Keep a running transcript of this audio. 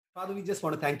Father, we just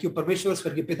want to thank you. परमेश्वर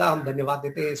स्वर्गीय पिता, हम धन्यवाद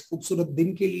देते हैं इस खूबसूरत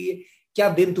दिन के लिए। क्या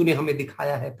दिन तूने हमें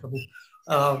दिखाया है प्रभु,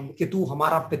 कि तू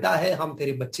हमारा पिता है, हम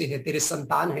तेरे बच्चे हैं, तेरे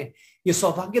संतान हैं। ये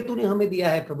सौभाग्य तूने हमें दिया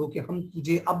है प्रभु कि हम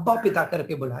तुझे अब्बा पिता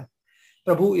करके बुलाए।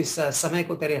 प्रभु, इस समय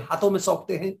को तेरे हाथों में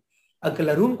सौंपते हैं, अंकल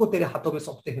अरुण को तेरे हाथों में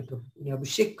सौंपते हैं प्रभु। उन्हें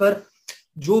अभिषेक कर,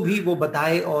 जो भी वो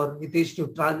बताए, और हितेश जो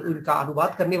उनका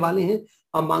अनुवाद करने वाले हैं,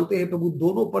 हम मांगते हैं प्रभु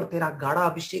दोनों पर तेरा गाढ़ा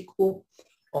अभिषेक हो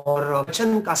और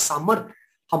वचन का सामर्थ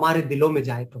हमारे दिलों में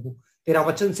जाए प्रभु। तेरा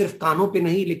वचन सिर्फ कानों पे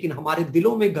नहीं, लेकिन हमारे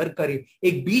दिलों में घर करे,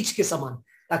 एक बीज के समान,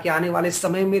 ताकि आने वाले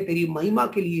समय में तेरी महिमा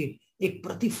के लिए एक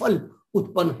प्रतिफल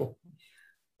उत्पन्न हो।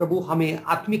 प्रभु, हमें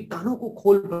आत्मिक कानों को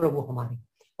खोल प्रभु हमारे,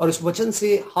 और इस वचन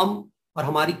से हम और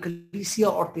हमारी कलीसिया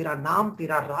और तेरा नाम,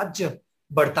 तेरा राज्य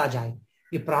बढ़ता जाए।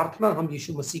 ये प्रार्थना हम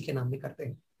यीशु मसीह के नाम में करते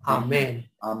हैं, आमेन।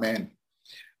 आमेन।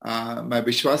 मैं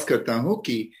विश्वास करता हूं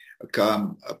कि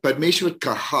परमेश्वर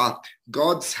का हाथ,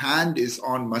 God's hand is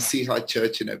on Masiha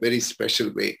Church in a very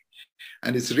special way,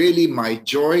 and it's really my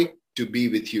joy to be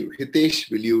with you.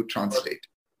 Hitesh, will you translate?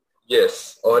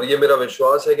 Yes, और ये मेरा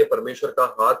विश्वास है कि परमेश्वर का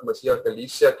हाथ मसीहा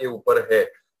कलीसिया के ऊपर है,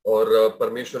 और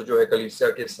परमेश्वर जो है कलीसिया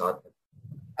के साथ है।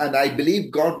 And I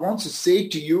believe God wants to say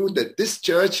to you that this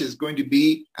church is going to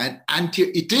be an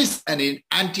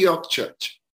Antioch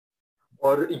church.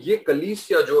 और ये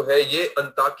कलीसिया जो है ये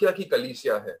अंताकिया की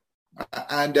कलीसिया है।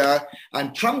 And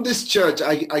from this church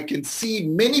I can see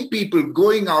many people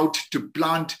going out to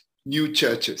plant new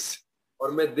churches.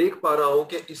 और मैं देख पा रहा हूं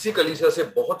कि इसी कलीसिया से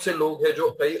बहुत से लोग हैं जो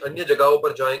कई अन्य जगहों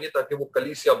पर जाएंगे ताकि वो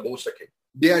कलीसिया बो सके।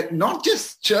 They are not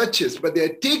just churches, but they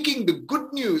are taking the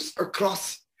good news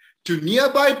across to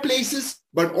nearby places,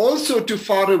 but also to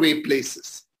faraway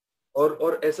places.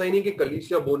 और ऐसा ही नहीं कि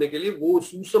कलीसिया बोने के लिए वो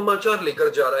सुसमाचार लेकर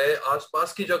जा रहे हैं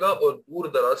आसपास की जगह और दूर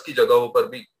दराज की जगहों पर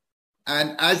भी।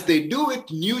 And as they do it,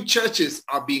 new churches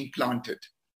are being planted.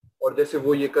 और जैसे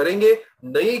वो ये करेंगे,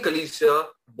 नई कलीसिया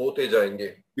बोते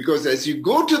जाएंगे। Because as you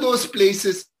go to those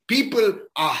places, people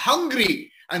are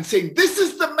hungry and saying, "This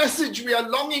is the message we are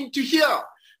longing to hear.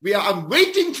 I'm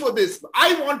waiting for this.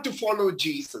 I want to follow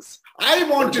Jesus. I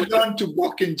want to learn to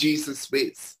walk in Jesus'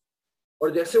 ways."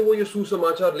 और जैसे वो ये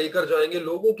सुसमाचार लेकर जाएंगे,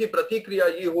 लोगों की प्रतिक्रिया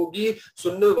ये होगी,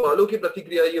 सुनने वालों की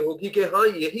प्रतिक्रिया ये होगी कि हाँ,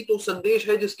 यही तो संदेश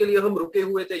है जिसके लिए हम रुके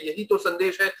हुए थे, यही तो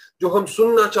संदेश है जो हम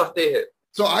सुनना चाहते हैं।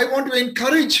 So I want to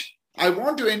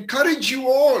encourage you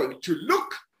all to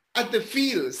look at the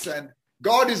fields, and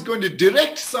God is going to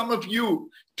direct some of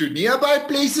you to nearby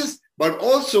places, but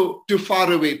also to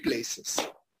faraway places.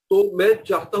 तो मैं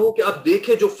चाहता हूं कि आप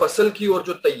देखें जो फसल की और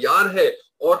जो तैयार है,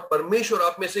 और परमेश्वर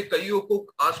आप में से कईयों को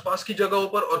आसपास की जगहों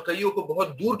पर और कईयों को बहुत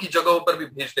दूर की जगहों पर भी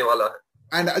भेजने वाला है।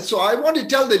 And so I want to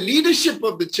tell the leadership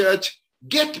of the church,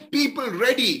 get people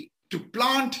ready to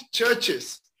plant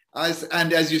churches,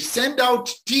 as you send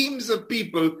out teams of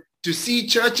people to see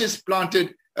churches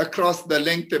planted across the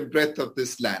length and breadth of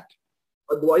this land.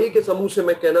 अगुवाई के समूह से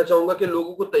मैं कहना चाहूंगा कि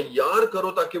लोगों को तैयार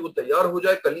करो ताकि वो तैयार हो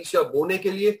जाए कलीसिया बोने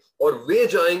के लिए, और वे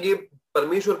जाएंगे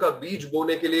परमेश्वर का बीज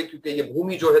बोने के लिए, क्योंकि ये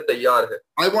भूमि जो है तैयार है।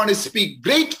 I want to speak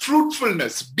great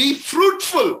fruitfulness. Be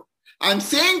fruitful. I'm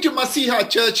saying to Masiha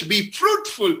Church, be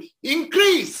fruitful,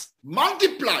 increase,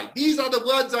 multiply. These are the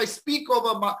words I speak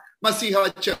over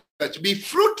Masiha Church. Be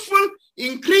fruitful,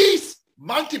 increase,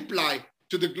 multiply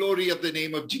to the glory of the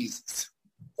name of Jesus.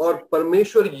 और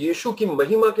परमेश्वर यीशु की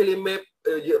महिमा के लिए मैं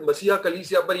मसीहा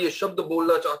कलीसिया पर ये शब्द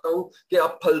बोलना चाहता हूं कि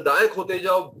आप फलदायक होते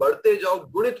जाओ, बढ़ते जाओ,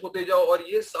 गुणित होते जाओ, और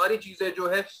ये सारी चीजें जो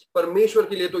है परमेश्वर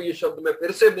के लिए। तो ये शब्द मैं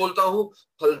फिर से बोलता हूं,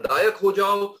 फलदायक हो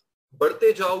जाओ,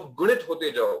 बढ़ते जाओ, गुणित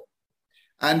होते जाओ।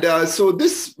 And so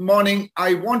this morning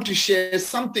I want to share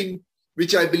something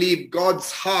which I believe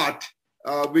God's heart,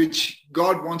 which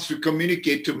God wants to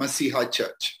communicate to Masiha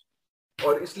Church.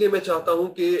 और इसलिए मैं चाहता हूं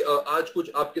कि आज कुछ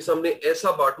आपके सामने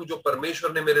ऐसा बांटूं जो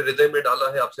परमेश्वर ने मेरे हृदय में डाला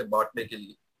है आपसे बांटने के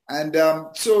लिए। And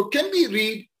so can we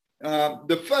read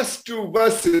the first two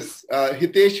verses?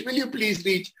 Hitesh, will you please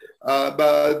read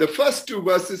the first two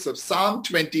verses of Psalm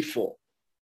 24?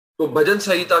 तो भजन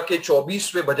संहिता के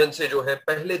 24वें भजन से जो है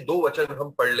पहले दो वचन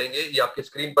हम पढ़ लेंगे, ये आपके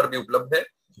स्क्रीन पर भी उपलब्ध है।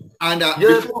 And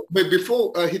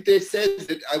before Hitesh says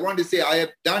it, I want to say I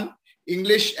have done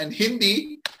English and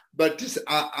Hindi, but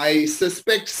I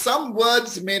suspect some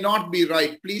words may not be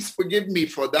right. Please forgive me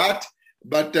for that.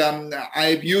 But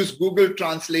I've used Google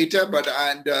Translator,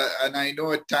 and I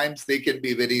know at times they can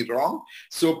be very wrong.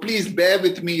 So please bear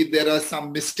with me. There are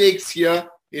some mistakes here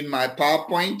in my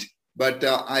PowerPoint, but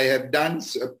I have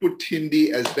put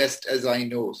Hindi as best as I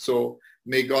know. So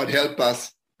may God help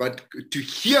us, but to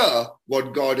hear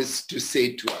what God is to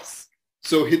say to us.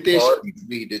 So Hitesh, please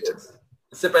read it. Yes.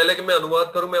 इससे पहले कि मैं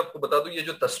अनुवाद करूं, मैं आपको बता दूं, ये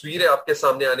जो तस्वीर है आपके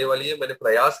सामने आने वाली है, मैंने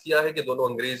प्रयास किया है कि दोनों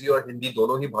अंग्रेजी और हिंदी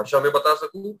दोनों ही भाषा में बता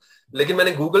सकूं, लेकिन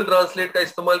मैंने गूगल ट्रांसलेट का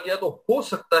इस्तेमाल किया, तो हो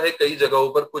सकता है कई जगहों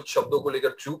पर कुछ शब्दों को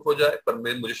लेकर चूक हो जाए, पर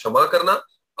मुझे क्षमा करना।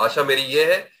 आशा मेरी ये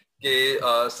है कि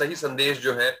सही संदेश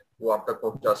जो है वो आप तक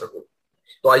पहुंचा सकूं।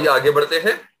 तो आइए आगे बढ़ते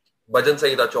हैं। भजन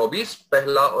संहिता 24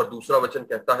 पहला और दूसरा वचन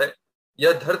कहता है,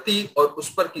 यह धरती और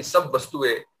उस पर की सब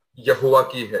वस्तुएं यहोवा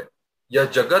की है, यह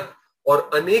जगत और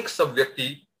अनेक सब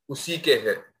व्यक्ति उसी के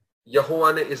हैं।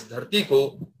 यहोवा ने इस धरती को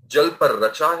जल पर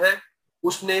रचा है,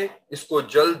 उसने इसको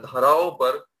जल धाराओं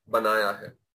पर बनाया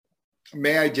है।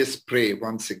 May I just pray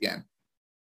once again?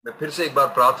 मैं फिर से एक बार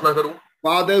प्रार्थना करूं।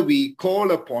 Father, we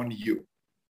call upon you.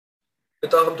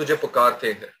 पिता, हम तुझे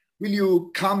पुकारते हैं, Will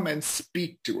you come and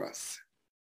speak to us?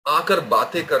 आकर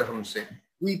बातें कर हमसे।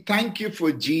 We thank you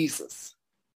for Jesus.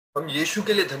 हम यीशु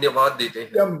के लिए धन्यवाद देते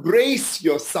We हैं। embrace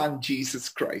your son, Jesus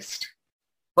Christ,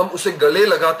 हम उसे गले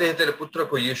लगाते हैं, तेरे पुत्र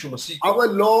को, यीशु मसीह को, our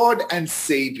Lord and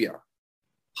Savior.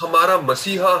 हमारा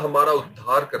मसीहा, हमारा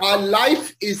उद्धार करता। Our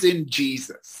life is in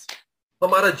Jesus.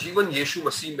 हमारा जीवन यीशु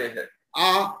मसीह में है।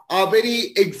 Our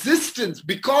very existence,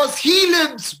 because he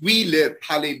lives, we live.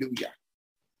 Hallelujah.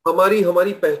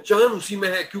 हमारी पहचान उसी में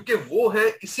है, क्योंकि वो है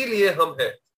इसीलिए हम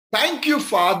हैं। Thank you,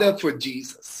 Father, for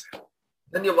Jesus.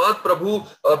 धन्यवाद प्रभु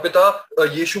पिता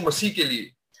यीशु मसीह के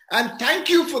लिए, And thank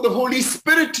you for the Holy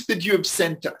Spirit that you have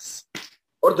sent us.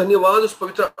 और धन्यवाद उस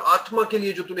पवित्र आत्मा के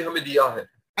लिए जो तूने हमें दिया है।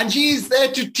 And he is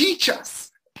there to teach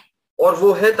us. और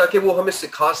वो है ताकि वो हमें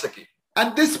सिखा सके।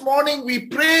 And this morning we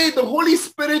pray the Holy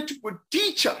Spirit would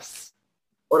teach us.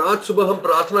 और आज सुबह हम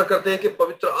प्रार्थना करते हैं कि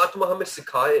पवित्र आत्मा हमें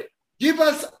सिखाए। Give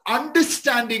us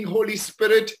understanding, Holy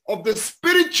Spirit, of the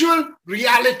spiritual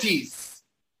realities.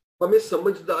 हमें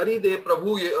समझदारी दे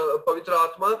प्रभु ये पवित्र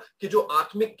आत्मा कि जो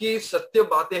आत्मिक की सत्य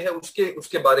बातें हैं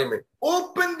उसके बारे में।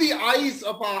 Open the eyes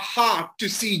of our heart to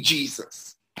see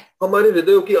Jesus. हमारे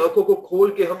हृदयों की आंखों को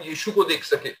खोल के हम यीशु को देख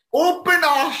सके। Open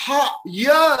our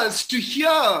ears to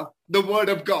hear the word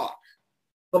of God.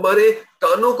 हमारे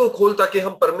कानों को खोल ताकि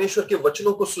हम परमेश्वर के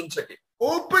वचनों को सुन सके।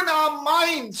 Open our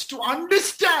minds to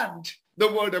understand the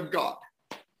word of God.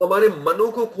 हमारे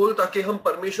मनों को खोल ताकि हम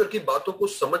परमेश्वर की बातों को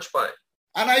समझ पाए।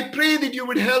 And I pray that you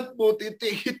would help both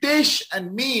Hitesh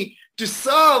and me to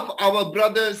serve our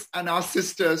brothers and our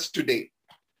sisters today.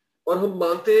 और हम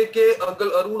मानते हैं कि अंकल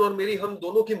अरुण और मेरी हम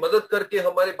दोनों की मदद करके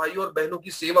हमारे भाइयों और बहनों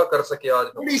की सेवा कर सके आज।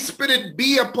 Holy Spirit,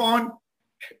 be upon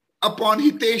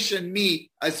Hitesh and me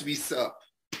as we serve.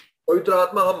 पवित्र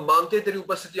आत्मा, हम मांगते तेरी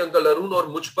उपस्थिति अंकल अरुण और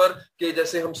मुझ पर कि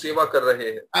जैसे हम सेवा कर रहे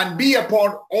हैं। And be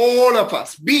upon all of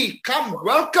us.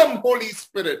 Welcome Holy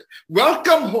Spirit.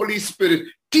 Welcome Holy Spirit.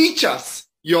 Teach us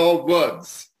your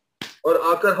words. और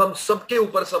आकर हम सबके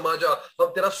ऊपर समा जा। हम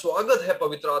तेरा स्वागत है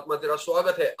पवित्र आत्मा, तेरा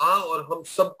स्वागत है, आ और हम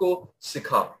सबको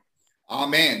सिखा।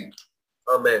 Amen.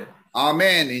 Amen.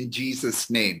 Amen in Jesus'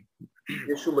 name.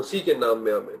 यीशु मसीह के नाम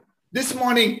में आमेन। This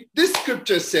morning, this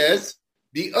scripture says,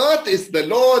 the earth is the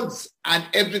Lord's and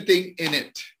everything in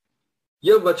it.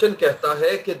 यह वचन कहता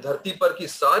है कि धरती पर की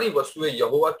सारी वस्तुएं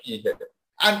यहोवा की है।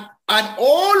 And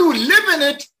all who live in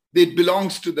it, it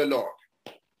belongs to the Lord.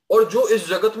 और जो इस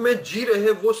जगत में जी रहे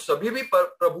हैं वो सभी भी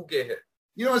प्रभु के हैं।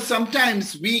 You know,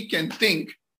 sometimes we can think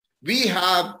we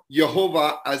have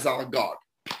Jehovah as our God.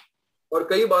 और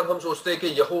कई बार हम सोचते हैं कि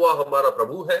यहोवा हमारा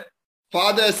प्रभु है।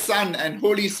 Father, Son, and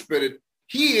Holy Spirit,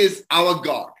 He is our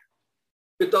God.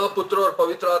 पिता, पुत्र और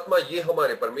पवित्र आत्मा ये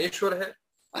हमारे परमेश्वर है।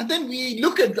 And then we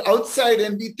look at the outside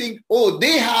and we think, oh,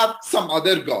 they have some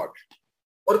other God.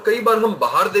 और कई बार हम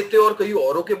बाहर देखते हैं और कई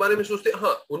औरों के बारे में सोचते हैं,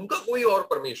 हाँ उनका कोई और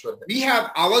परमेश्वर है। We have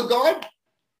our God.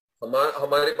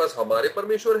 हमारे पास हमारे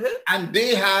परमेश्वर है। And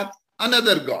they have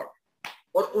another God.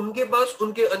 और उनके पास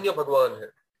उनके अन्य भगवान है।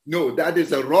 No, that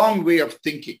is a wrong way of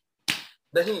thinking.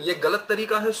 नहीं, ये गलत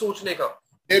तरीका है सोचने का।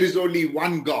 There is only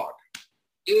one God.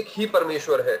 एक ही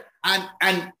परमेश्वर है।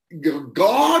 And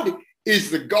God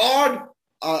is the God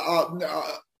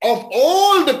of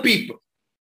all the people.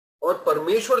 और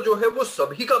परमेश्वर जो है वो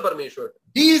सभी का परमेश्वर है।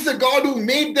 He is the God who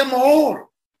made them all.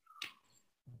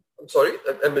 I'm sorry,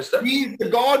 I missed that. He is the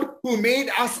God who made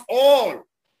us all.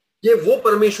 ये वो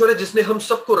परमेश्वर है जिसने हम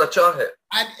सबको रचा है।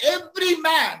 And every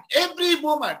man, every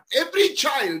woman, every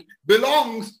child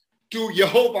belongs to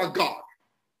Jehovah God.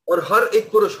 और हर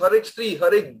एक पुरुष, हर एक स्त्री,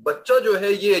 हर एक बच्चा जो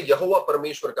है ये यहोवा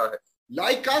परमेश्वर का है।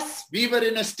 Like us, we were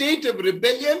in a state of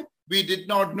rebellion. We did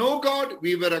not know God.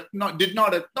 We did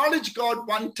not acknowledge God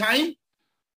one time.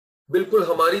 बिल्कुल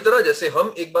हमारी तरह, जैसे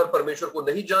हम एक बार परमेश्वर को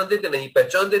नहीं जानते थे, नहीं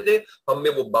पहचानते थे, हम में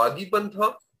वो बागीपन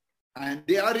था। And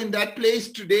they are in that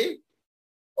place today.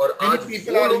 और Many आज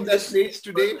people are in that place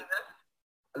today.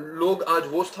 लोग आज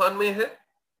वो स्थान में है।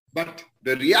 But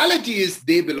the reality is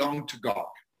they belong to God.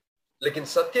 लेकिन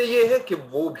सत्य ये है कि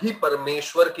वो भी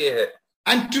परमेश्वर के है.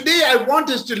 And today I want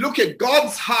us to look at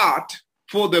God's heart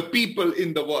for the people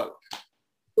in the world.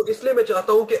 तो इसलिए मैं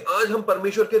चाहता हूं कि आज हम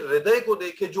परमेश्वर के हृदय को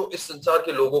देखें जो इस संसार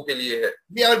के लोगों के लिए है.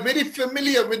 We are very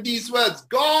familiar with these words.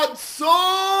 God so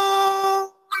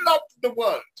loved the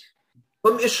world.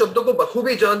 हम इस शब्दों को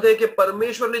बखूबी जानते हैं कि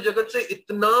परमेश्वर ने जगत से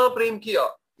इतना प्रेम किया.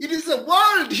 It is the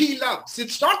world he loves.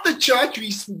 It's not the church.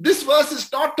 This verse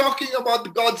is not talking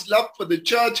about God's love for the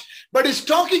church, but it's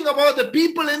talking about the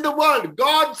people in the world.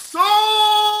 God so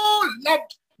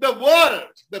loved the world.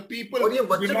 The people who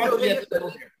do not yet know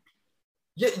him.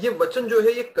 ये वचन जो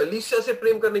है ये कलीसिया से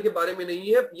प्रेम करने के बारे में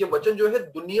नहीं है. ये वचन जो है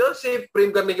दुनिया से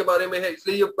प्रेम करने के बारे में है.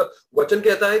 इसलिए ये वचन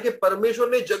कहता है कि परमेश्वर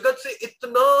ने जगत से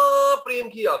इतना प्रेम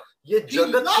किया. ये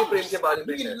जगत के प्रेम के बारे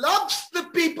में है. He loves the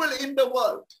people in the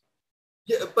world.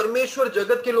 परमेश्वर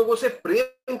जगत के लोगों से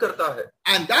प्रेम करता है.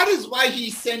 And that is why he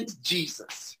sent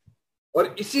Jesus.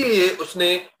 और इसीलिए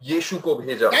उसने यीशु को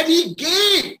भेजा. And he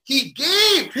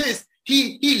gave his,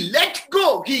 he let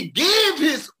go, he gave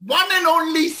his one and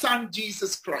only son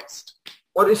Jesus Christ.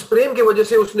 और इस प्रेम की वजह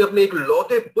से उसने अपने एक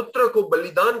लौते पुत्र को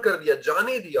बलिदान कर दिया,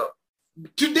 जाने दिया.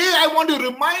 Today I want to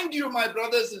remind you, my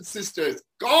brothers and sisters,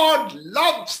 God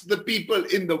loves the people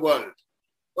in the world.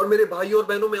 और मेरे भाइयों और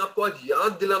बहनों, मैं आपको आज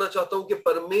याद दिलाना चाहता हूं कि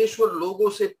परमेश्वर लोगों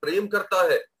से प्रेम करता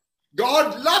है.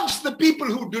 God loves the people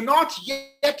who do not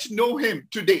yet know him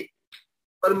today.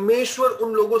 परमेश्वर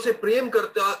उन लोगों से प्रेम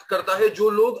करता है जो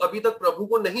लोग अभी तक प्रभु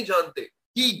को नहीं जानते.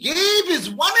 He gave his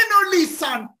one and only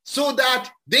son so that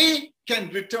they can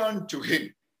return to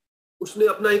him. उसने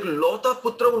अपना एक लौता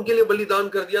पुत्र उनके लिए बलिदान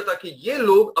कर दिया ताकि ये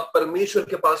लोग अब परमेश्वर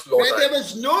के पास लौट आए. Where there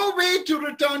was no way to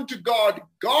return to God,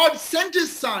 God sent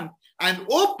his son and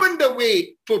opened a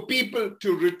way for people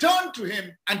to return to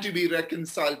him and to be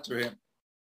reconciled to him.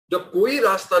 जब कोई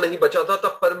रास्ता नहीं बचा था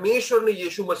तब परमेश्वर ने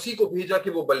यीशु मसीह को भेजा कि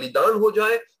वो बलिदान हो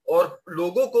जाए और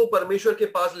लोगों को परमेश्वर के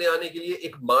पास ले आने के लिए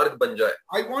एक मार्ग बन जाए.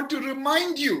 I want to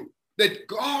remind you that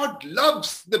God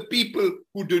loves the people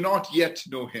who do not yet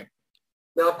know him.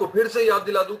 मैं आपको फिर से याद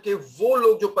दिला दूं कि वो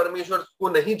लोग जो परमेश्वर को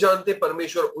नहीं जानते,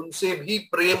 परमेश्वर उनसे भी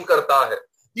प्रेम करता है.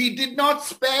 He did not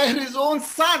spare his own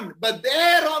son, but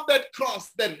there on that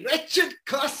cross, that wretched,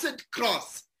 cursed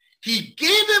cross, he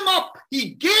gave him up.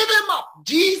 He gave him up.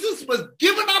 Jesus was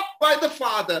given up by the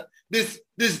Father.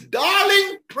 This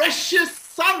darling, precious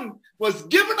son was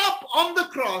given up on the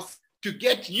cross to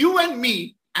get you and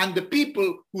me and the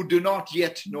people who do not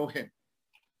yet know him.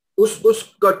 उस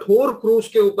कठोर क्रूस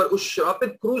के ऊपर, उस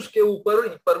श्रापित क्रूस के ऊपर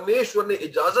परमेश्वर ने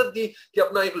इजाजत दी कि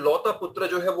अपना एक लौता पुत्र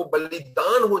जो है वो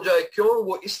बलिदान हो जाए. क्यों?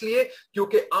 वो इसलिए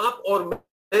क्योंकि आप और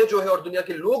मैं जो है और दुनिया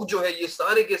के लोग जो है ये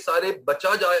सारे के सारे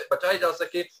बचाए जा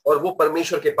सके और वो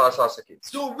परमेश्वर के पास आ सके.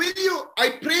 So I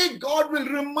pray God will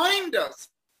remind us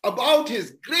about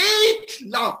his great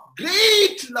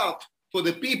love for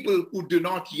the people who do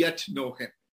not yet know him.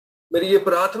 मेरी ये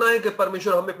प्रार्थना है कि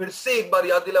परमेश्वर हमें फिर से एक बार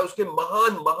याद दिलाए उसके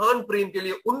महान प्रेम के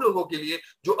लिए उन लोगों के लिए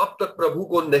जो अब तक प्रभु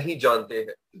को नहीं जानते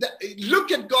हैं.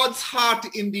 Look at God's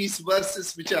heart in these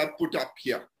verses which I have put up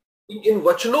here. इन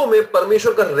वचनों में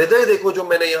परमेश्वर का हृदय देखो जो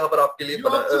मैंने यहाँ पर आपके लिए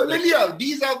familiar.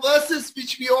 These are verses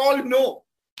which we all know.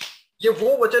 ये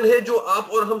वो वचन है जो आप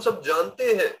और हम सब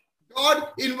जानते हैं. God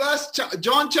in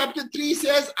John chapter 3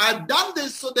 says, I've done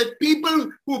this so that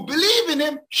people who believe in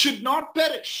him should not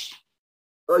perish.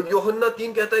 यूहन्ना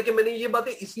 3 कहता है कि मैंने ये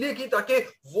बातें इसलिए की ताकि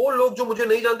वो लोग जो मुझे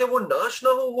नहीं जानते वो नाश ना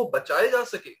हो, वो बचाए जा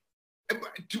सके.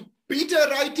 Peter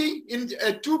writing in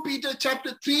 2 Peter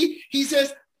chapter 3, he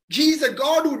says, he's a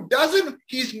God who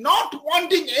he's not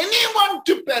wanting anyone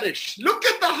to perish. Look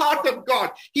at the heart of God.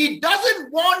 He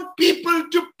doesn't want people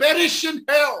to perish in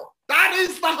hell. That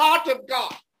is the heart of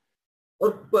God.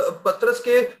 और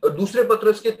दूसरे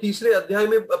पत्रस के 3 अध्याय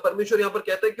में परमेश्वर यहाँ पर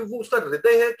कहता है कि वो उसका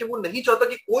हृदय है कि वो नहीं चाहता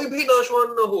कि कोई भी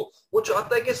नाशवान ना हो, वो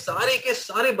चाहता है कि सारे के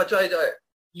सारे बचाए जाए.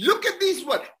 Look at these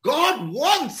words. God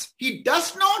wants. He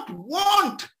does not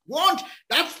want.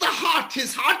 That's the heart.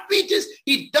 His heartbeat is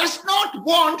he does not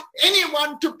want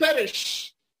anyone to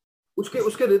perish.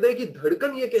 उसके हृदय की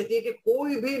धड़कन ये कहती है कि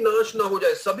कोई भी नाश ना हो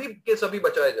जाए, सभी के सभी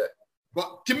बचाए जाए.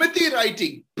 But Timothy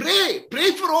writing,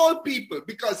 pray for all people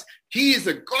because he is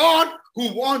a God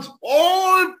who wants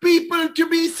all people to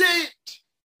be saved.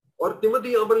 और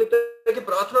तिमोथी यहाँ पर लिखता है कि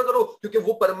प्रार्थना करो क्योंकि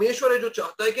वो परमेश्वर है जो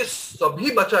चाहता है कि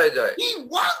सभी बचाए जाए. He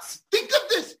wants, think of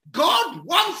this, God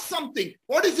wants something.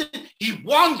 What is it? He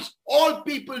wants all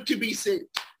people to be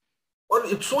saved.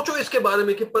 और सोचो इसके बारे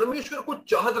में कि परमेश्वर कुछ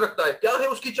चाहत रखता है. क्या है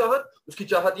उसकी चाहत? उसकी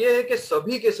चाहत ये है कि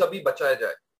सभी के सभी बचाए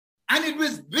जाए. And it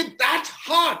was with that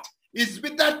heart, is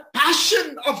with that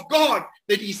passion of God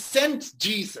that he sent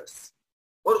Jesus.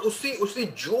 और उसी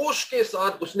जोश के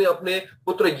साथ उसने अपने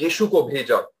पुत्र यीशु को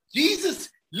भेजा। Jesus,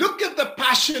 look at the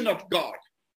passion of God.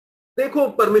 देखो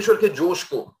परमेश्वर के जोश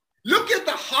को, Look at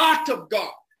the heart of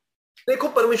God. देखो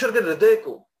परमेश्वर के हृदय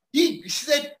को। He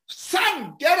said,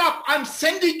 son, get up. I'm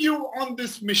sending you on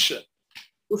this mission.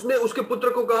 उसने उसके पुत्र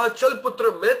को कहा, चल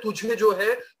पुत्र, मैं तुझे जो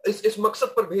है इस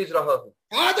मकसद पर भेज रहा हूं।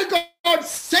 Father God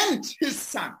sent his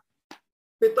son.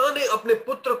 पिता ने अपने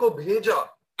पुत्र को भेजा।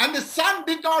 And the son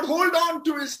did not hold on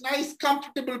to his nice,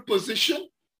 comfortable position.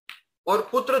 और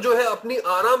पुत्र जो है अपनी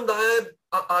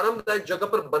आरामदायक जगह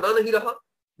पर बना नहीं रहा।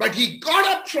 But he got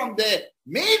up from there,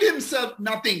 made himself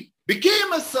nothing,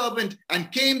 became a servant,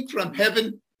 and came from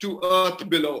heaven to earth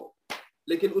below.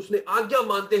 लेकिन उसने आज्ञा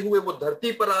मानते हुए वो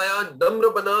धरती पर आया, नम्र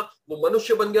बना, वो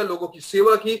मनुष्य बन गया, लोगों की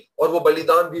सेवा की और वो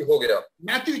बलिदान भी हो गया।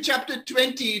 Matthew chapter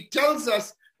 20 tells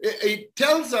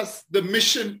us the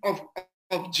mission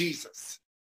of Jesus.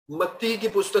 मत्ती की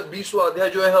पुस्तक 20वां अध्याय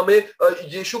जो है हमें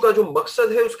यीशु का जो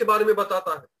मकसद है उसके बारे में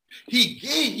बताता है।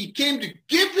 He came to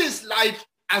give his life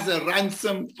as a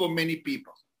ransom for many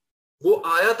people. वो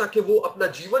आया ताकि वो अपना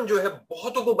जीवन जो है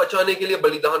बहुतों को बचाने के लिए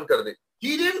बलिदान कर दे।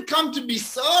 He didn't come to be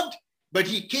served, but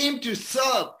he came to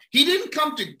serve. He didn't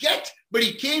come to get, but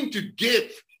he came to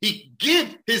give. He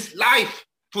gave his life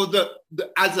for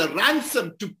as a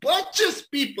ransom to purchase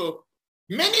people,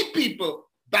 many people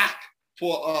back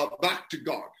to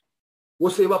God. वो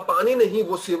सेवा पाने नहीं,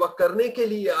 वो सेवा करने के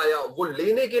लिए आया। वो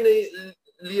लेने के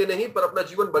लिए नहीं, पर अपना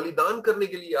जीवन बलिदान करने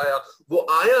के लिए आया। वो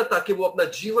आया ताकि वो अपना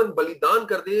जीवन बलिदान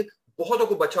कर दे बहुतों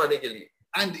को बचाने के लिए।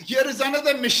 And here is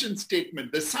another mission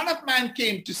statement. The Son of Man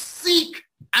came to seek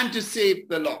and to save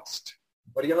the lost.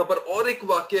 और यहाँ पर और एक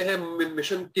वाक्य है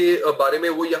मिशन के बारे में।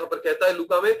 वो यहाँ पर कहता है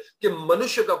लूका में कि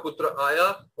मनुष्य का पुत्र आया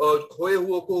और खोए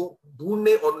हुओं को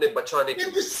ढूंढने और उन्हें बचाने के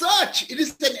लिए। To search. It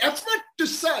is an effort to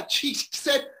search. He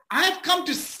said, I have come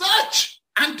to search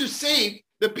and to save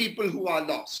the people who are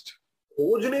lost.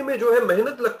 खोजने में जो है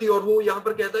मेहनत लगती है और वो यहाँ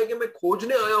पर कहता है कि मैं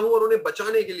खोजने आया हूं और उन्हें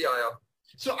बचाने के लिए आया।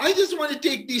 So I just want to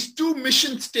take these two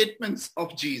mission statements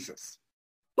of Jesus.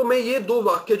 तो मैं ये दो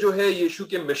वाक्य जो है यीशु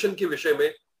के मिशन के विषय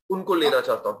में उनको लेना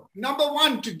चाहता हूं। Number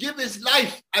one, to give his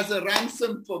life as a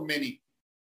ransom for many.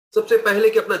 सबसे पहले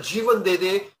कि अपना जीवन दे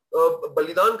दे,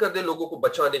 बलिदान कर दे लोगों को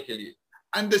बचाने के लिए।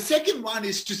 And the second one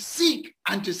is to seek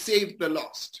and to save the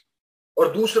lost.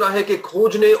 और दूसरा है कि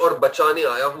खोजने और बचाने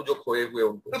आया हूं जो खोए हुए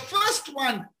उनको। The first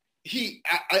one,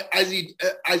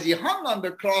 as he hung on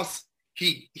the cross,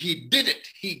 he did it.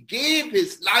 He gave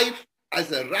his life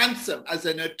as a ransom, as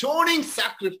an atoning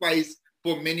sacrifice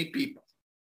for many people.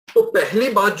 तो पहली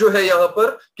बात जो है यहाँ पर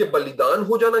कि बलिदान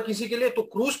हो जाना किसी के लिए, तो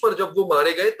क्रूस पर जब वो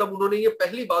मारे गए तब उन्होंने ये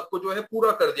पहली बात को जो है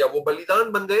पूरा कर दिया। वो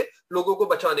बलिदान बन गए लोगों को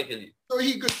बचाने के लिए। So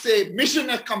he could say, mission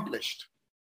accomplished.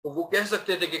 तो वो कह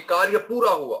सकते थे कि कार्य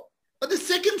पूरा हुआ। But the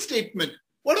second statement,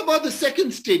 what about the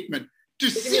second statement? To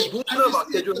seek and दूसरा to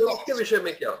वाक्य save जो the है उसके lost. विषय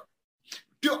में क्या?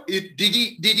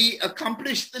 Did he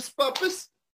accomplish this purpose?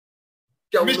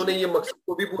 क्या उन्होंने ये मकसद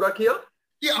को भी पूरा किया?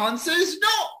 The answer is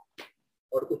no.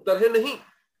 और उत्तर है नहीं।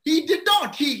 He did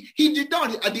not. He did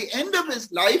not. At the end of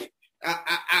his life,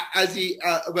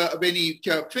 when he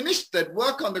finished that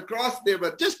work on the cross, there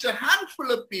were just a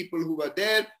handful of people who were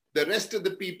there. The rest of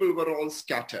the people were all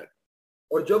scattered.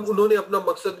 और जब उन्होंने अपना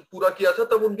मकसद पूरा किया था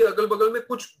तब उनके अगल बगल में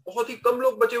कुछ बहुत ही कम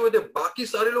लोग बचे हुए थे। बाकी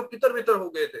सारे लोग तितर बितर हो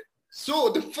गए थे। So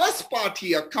the first part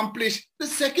he accomplished. The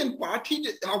second part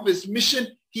of his mission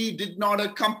he did not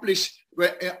accomplish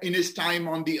in his time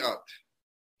on the earth.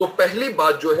 तो पहली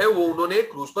बात जो है वो उन्होंने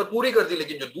क्रूस पर पूरी कर दी,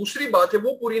 लेकिन जो दूसरी बात है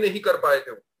वो पूरी नहीं कर पाए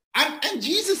थे। And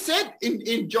Jesus said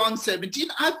in John 17,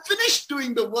 I finished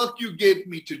doing the work you gave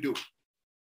me to do.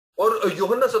 और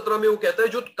यूहन्ना 17 में वो कहता है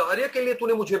जो कार्य के लिए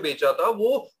तूने मुझे भेजा था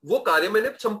वो कार्य मैंने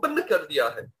संपन्न कर दिया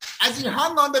है। As he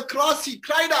hung on the cross, he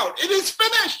cried out, "It is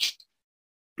finished."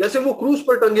 जैसे वो क्रूस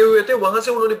पर टंगे हुए थे वहां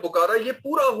से उन्होंने पुकारा, ये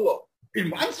पूरा हुआ।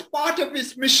 In one part of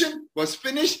his mission was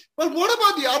finished, but what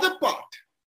about the other part?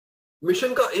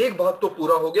 Mission का एक भाग तो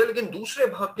पूरा हो गया, लेकिन दूसरे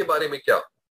भाग के बारे में क्या?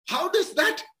 How does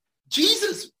that?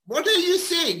 Jesus, what are you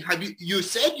saying? You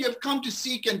said you have come to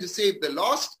seek and to save the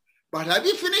lost, but have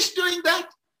you finished doing that?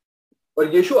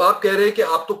 और यीशु आप कह रहे हैं कि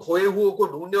आप तो खोए हुओं को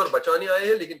ढूंढने और बचाने आए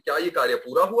हैं, लेकिन क्या ये कार्य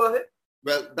पूरा हुआ है?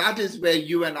 Well, that is where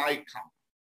you and I come.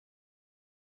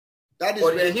 That is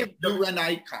where you and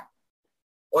I come.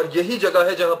 और यही जगह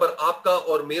है जहां पर आपका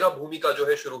और मेरा भूमिका जो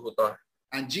है शुरू होता है।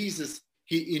 And Jesus,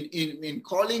 in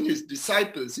calling his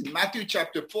disciples in Matthew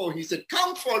chapter 4, he said,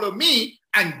 "Come follow me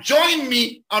and join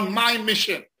me on my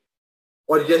mission."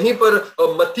 और यहीं पर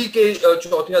मत्ती के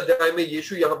चौथे अध्याय में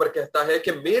यीशु यहाँ पर कहता है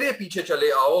कि मेरे पीछे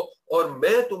चले आओ और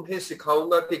मैं तुम्हें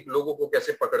सिखाऊंगा कि लोगों को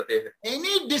कैसे पकड़ते हैं।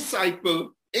 Any disciple,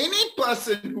 any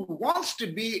person who wants to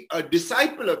be a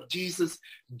disciple of Jesus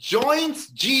joins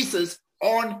Jesus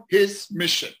on his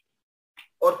mission.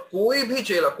 और कोई भी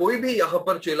चेला, कोई भी यहाँ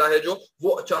पर चेला है जो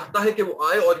वो चाहता है कि वो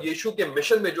आए और यीशु के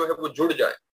मिशन में जो है वो जुड़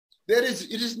जाए।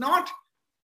 It is not,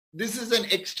 this is an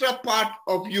extra part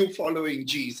of you following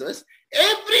Jesus.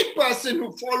 Every person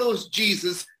who follows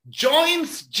Jesus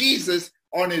joins Jesus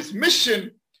on his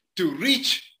mission to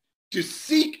reach, to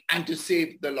seek and to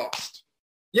save the lost.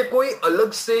 ये कोई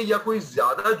अलग से या कोई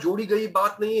ज्यादा जोड़ी गई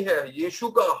बात नहीं है। यीशु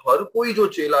का हर कोई जो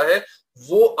चेला है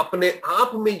वो अपने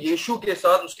आप में यीशु के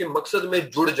साथ उसके मकसद में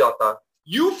जुड़ जाता है।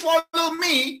 You follow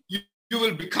me, you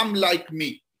will become like me.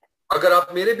 अगर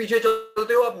आप मेरे पीछे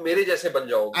चलते हो आप मेरे जैसे बन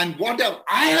जाओगे। And whatever,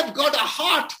 I have got a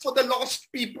heart for the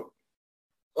lost people.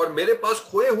 और मेरे पास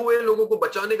खोए हुए लोगों को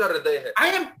बचाने का हृदय है। I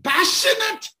am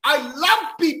passionate. I love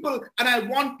people and I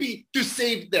want to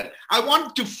save them. I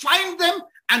want to find them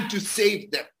and to save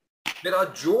them. मेरा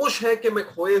जोश है कि मैं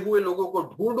खोए हुए लोगों को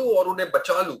ढूंढूं और उन्हें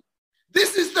बचा लूं।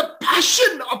 This is the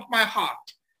passion of my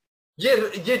heart.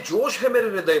 ये जोश है मेरे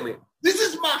हृदय में। This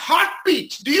is my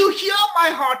heartbeat. Do you hear my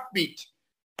heartbeat?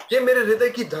 ये मेरे हृदय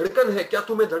की धड़कन है। क्या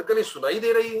तुम्हें धड़कनें सुनाई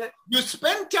दे रही है? You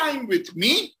spend time with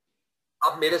me.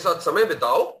 आप मेरे साथ समय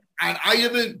बिताओ। And I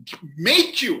will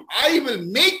make you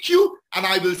and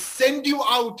I will send you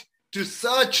out to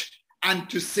search and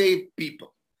to save people.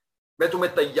 मैं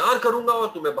तुम्हें तैयार करूंगा और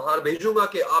तुम्हें बाहर भेजूंगा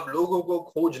कि आप लोगों को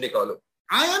खोज निकालो।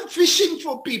 I am fishing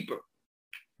for people.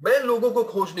 मैं लोगों को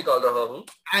खोज निकाल रहा हूं।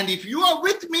 And if you are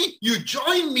with me, you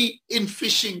join me in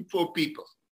fishing for people.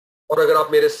 और अगर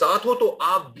आप मेरे साथ हो तो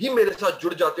आप भी मेरे साथ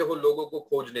जुड़ जाते हो लोगों को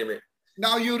खोजने में।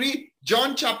 Now you read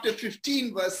John chapter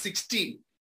 15 verse 16.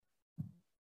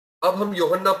 अब हम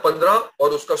यूहन्ना 15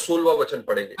 और उसका 16वां वचन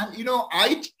पढ़ेंगे। And you know,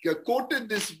 I quoted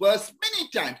this verse many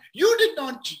times. You did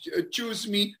not choose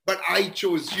me, but I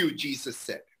chose you, Jesus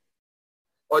said.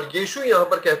 और यीशु यहाँ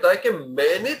पर कहता है कि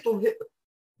मैंने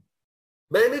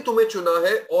तुम्हें चुना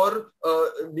है और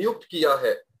नियुक्त किया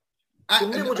है।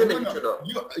 तुमने मुझे नहीं चुना।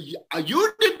 You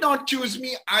did not choose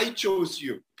me, I chose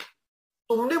you.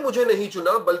 तुमने मुझे नहीं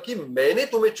चुना बल्कि मैंने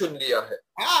तुम्हें चुन लिया है।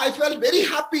 I felt very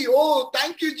happy. Oh,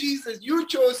 thank you, Jesus. You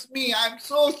chose me. I'm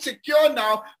so secure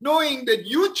now, knowing that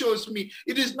you chose me.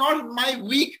 It is not my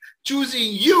week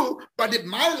choosing you, but in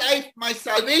my life, my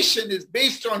salvation is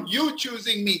based on you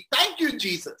choosing me. Thank you,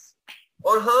 Jesus.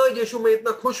 और हाँ यीशु, मैं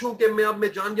इतना खुश हूं कि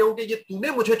मैं जान गया हूं कि ये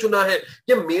तूने मुझे चुना है।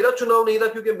 ये मेरा चुनाव नहीं था,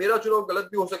 क्योंकि मेरा चुनाव गलत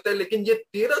भी हो सकता है, लेकिन ये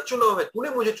तेरा चुनाव है। तूने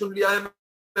मुझे चुन लिया है,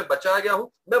 मैं बचाया गया हूं।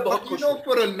 मैं बहुत खुश हूं।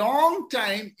 For a long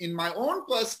time in my own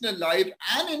personal life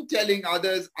and in telling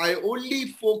others, I only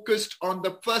focused on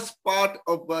the first part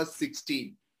of verse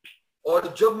 16.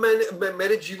 और जब मैं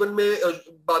मेरे जीवन में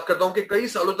बात करता हूं कि कई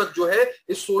सालों तक जो है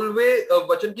इस 16वें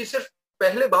वचन की सिर्फ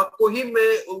पहले भाग को ही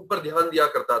मैं ऊपर ध्यान दिया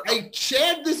करता था। I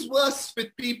shared this verse with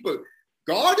people.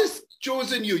 God has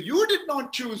chosen you. You did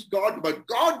not choose God, but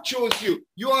God chose you.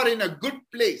 You are in a good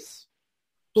place.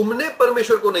 तुमने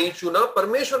परमेश्वर को नहीं चुना,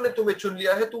 परमेश्वर ने तुम्हें चुन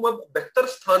लिया है। तुम अब बेहतर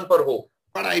स्थान पर हो।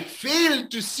 But I failed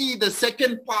to see the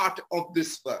second part of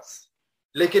this verse.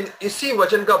 लेकिन इसी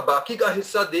वचन का बाकी का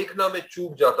हिस्सा देखना मैं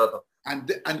चूक जाता था।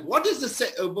 And what does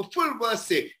the full verse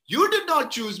say? You did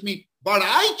not choose me, but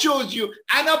I chose you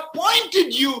and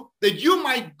appointed you that you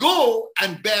might go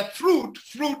and bear fruit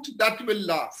that will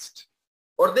last.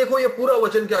 और देखो ये पूरा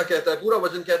वचन क्या कहता है। पूरा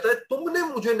वचन कहता है तुमने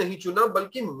मुझे नहीं चुना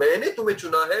बल्कि मैंने तुम्हें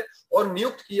चुना है और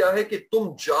नियुक्त किया है कि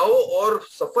तुम जाओ और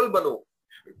सफल बनो।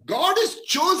 God has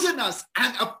chosen us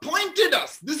and appointed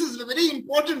us. This is a very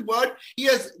important word. He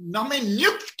has हमें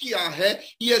नियुक्त किया है.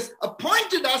 He has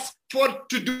appointed us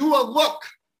to do a work.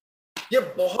 ये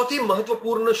बहुत ही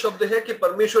महत्वपूर्ण शब्द है कि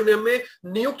परमेश्वर ने हमें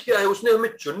नियुक्त किया है। उसने हमें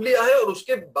चुन लिया है और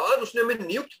उसके बाद उसने हमें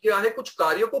नियुक्त किया है कुछ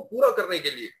कार्यों को पूरा करने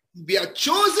के लिए। We are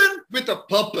chosen with a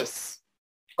purpose.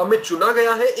 हमें चुना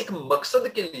गया है एक मकसद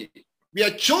के लिए। We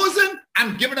are chosen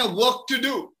and given a work to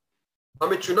do.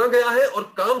 हमें चुना गया है और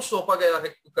काम सौंपा गया है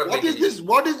करने के लिए।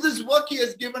 What is this work he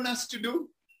has given us to do?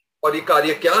 और ये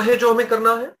कार्य क्या है जो हमें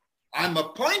करना है? I'm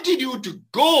appointed you to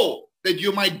go that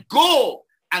you might go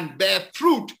and bear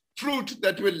fruit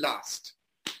that will last.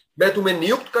 मैं तुम्हें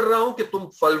नियुक्त कर रहा हूं कि तुम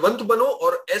फलवंत बनो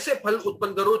और ऐसे फल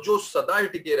उत्पन्न करो जो सदा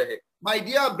टिके रहे। My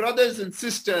dear brothers and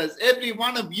sisters, every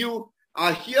one of you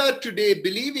are here today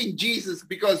believing Jesus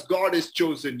because God has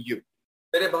chosen you.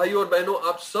 मेरे भाइयों और बहनों,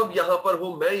 आप सब यहाँ पर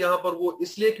हो, मैं यहाँ पर हूँ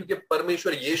इसलिए क्योंकि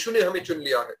परमेश्वर यीशु ने हमें चुन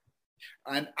लिया है।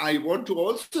 And I want to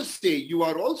also say you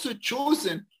are also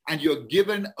chosen and you're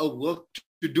given a work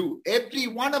to do. Every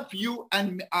one of you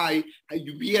and I,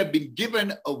 we have been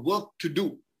given a work to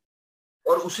do.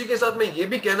 और उसी के साथ मैं ये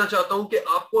भी कहना चाहता हूं कि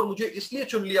आपको और मुझे इसलिए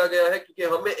चुन लिया गया है क्योंकि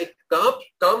हमें एक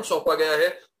काम सौंपा गया है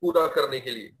पूरा करने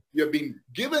के लिए. You have been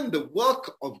given the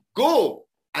work of go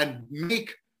and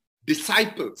make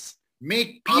disciples,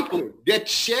 make people get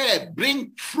share,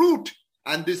 bring fruit,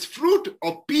 and this fruit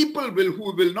of people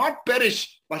who will not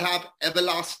perish but have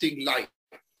everlasting life.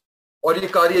 और ये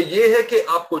कार्य ये है कि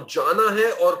आपको जाना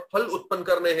है और फल उत्पन्न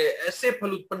करने हैं, ऐसे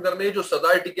फल उत्पन्न करने हैं जो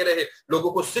सदाई टिके रहे.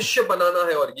 लोगों को शिष्य बनाना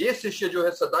है और ये शिष्य जो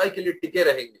है सदाई के लिए टिके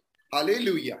रहेंगे.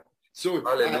 Hallelujah. So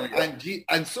Hallelujah.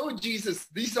 And so Jesus,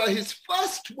 these are his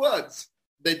first words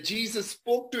that Jesus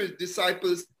spoke to his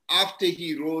disciples after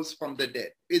he rose from the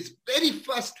dead. His very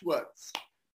first words.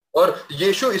 और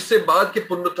यीशु इससे बाद के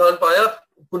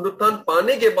पुनरुत्थान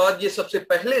पाने के बाद ये सबसे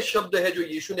पहले शब्द है जो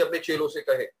यीशु ने अपने चेलों से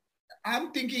कहे.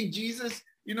 I'm thinking Jesus,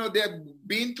 you know, they have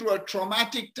been through a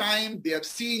traumatic time. They have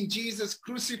seen Jesus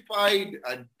crucified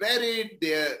and buried.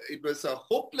 It was a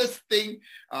hopeless thing.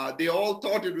 They all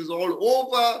thought it was all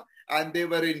over, and they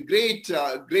were in great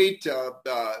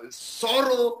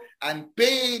sorrow and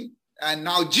pain. And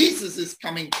now Jesus is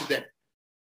coming to them.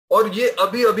 और ये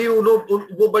अभी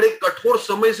वो बड़े कठोर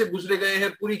समय से गुजरे गए हैं.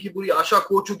 पूरी की पूरी आशा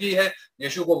खो चुकी है.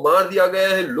 यीशु को मार दिया गया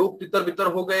है. लोग तितर-बितर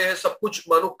हो गए हैं. सब कुछ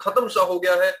मानो खत्म सा हो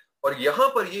गया है. और यहाँ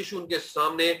पर यीशु उनके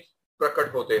सामने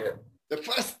प्रकट होते हैं. The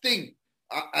first thing,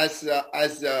 as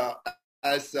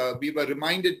we were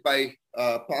reminded by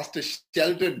Pastor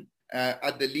Sheldon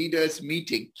at the leaders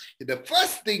meeting, the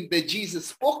first thing that Jesus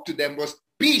spoke to them was,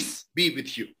 "Peace be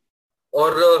with you."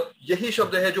 और यही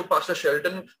शब्द है जो पास्टर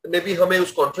शेल्टन ने भी हमें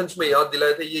उस कॉन्फ्रेंस में याद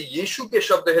दिलाए थे. ये यीशु के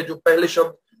शब्द है, जो पहले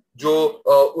शब्द जो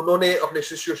उन्होंने अपने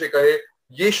शिष्यों से कहे.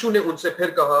 यीशु ने उनसे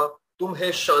फिर कहा,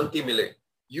 तुम्हें शांति मिले.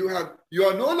 You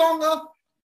are no longer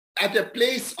at a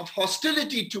place of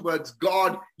hostility towards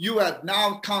God. You have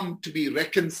now come to be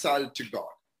reconciled to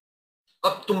God.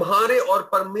 अब तुम्हारे और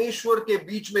परमेश्वर के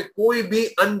बीच में कोई भी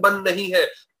अनबन नहीं है.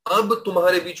 अब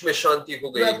तुम्हारे बीच में शांति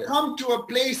हो गई You है. have come to a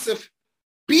place of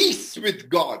peace with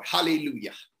God.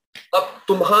 Hallelujah. अब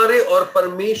तुम्हारे और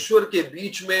परमेश्वर के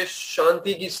बीच में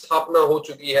शांति की स्थापना हो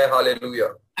चुकी है.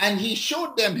 Hallelujah. And he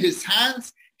showed them his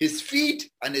hands, his feet,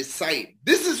 and his side.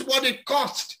 This is what it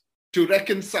cost to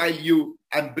reconcile you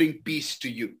and bring peace to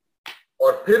you.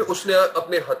 और फिर उसने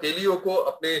अपने हथेलियों को,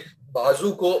 अपने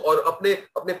बाजू को और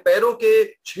अपने पैरों के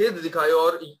छेद दिखाए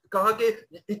और कहा कि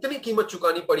इतनी कीमत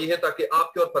चुकानी पड़ी है ताकि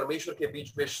आपके और परमेश्वर के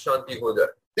बीच में शांति हो जाए.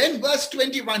 Then verse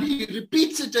 21, he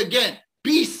repeats it again.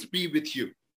 Peace be with you.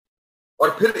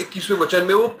 और फिर 21वें वचन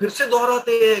में वो फिर से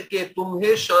दोहराते हैं कि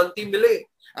तुम्हें शांति मिले.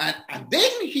 And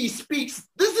then he speaks.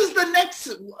 This is the next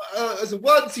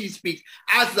words he speaks.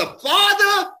 As the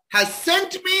Father has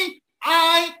sent me,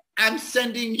 I am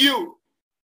sending you.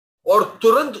 और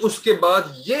तुरंत उसके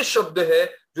बाद ये शब्द है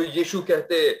जो यीशु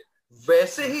कहते हैं,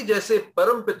 वैसे ही जैसे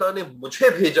परम पिता ने मुझे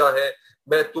भेजा है,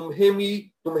 मैं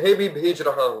तुम्हें भी भेज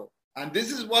रहा हूं. And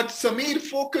this is what Samir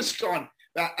focused on.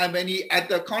 And when he at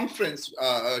the conference,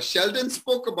 Sheldon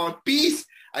spoke about peace,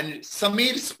 and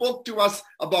Samir spoke to us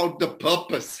about the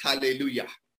purpose. Hallelujah.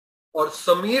 और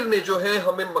समीर ने जो है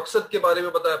हमें मकसद के बारे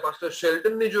में बताया. पास्टर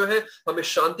शेल्टन ने जो है हमें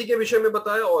शांति के विषय में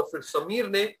बताया और फिर समीर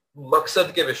ने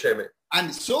मकसद के विषय में.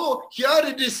 And so here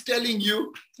it is telling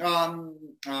you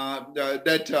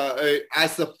that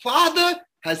as the Father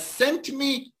has sent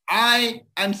me, I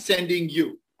am sending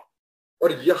you.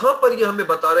 और यहाँ पर ये हमें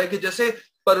बता रहा है कि जैसे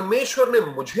परमेश्वर ने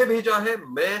मुझे भेजा है,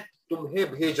 मैं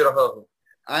तुम्हें भेज रहा हूं.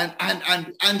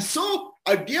 And so,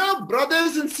 dear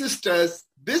brothers and sisters,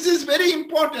 this is very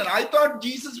important. I thought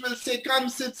Jesus will say, "Come,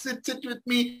 sit with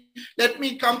me. Let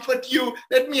me comfort you.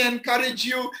 Let me encourage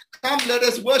you. Come, let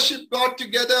us worship God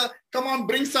together. Come on,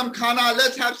 bring some khana.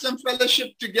 Let's have some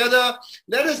fellowship together.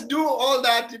 Let us do all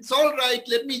that. It's all right.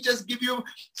 Let me just give you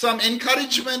some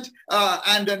encouragement.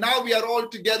 And now we are all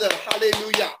together.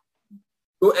 Hallelujah."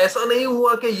 तो ऐसा नहीं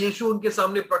हुआ कि यीशु उनके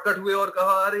सामने प्रकट हुए और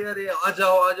कहा, अरे आ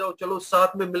जाओ, चलो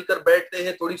साथ में मिलकर बैठते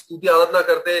हैं, थोड़ी स्तुति आराधना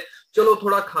करते हैं, चलो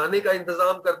थोड़ा खाने का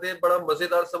इंतजाम करते हैं, बड़ा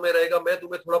मजेदार समय रहेगा, मैं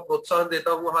तुम्हें थोड़ा प्रोत्साहन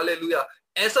देता हूँ. हालेलुया.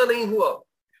 ऐसा नहीं हुआ.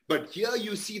 But here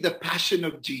you see the passion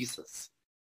of Jesus.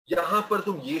 यहाँ पर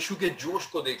तुम यीशु के जोश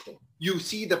को देखो. You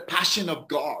see the passion of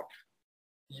God.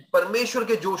 परमेश्वर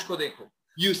के जोश को देखो.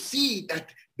 You see that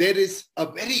there is a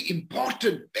very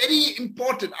important,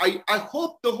 I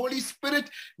hope the Holy Spirit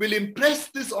will impress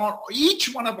this on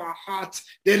each one of our hearts.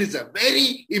 There is a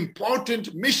very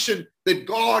important mission that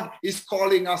God is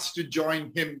calling us to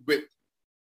join him with.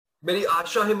 मेरी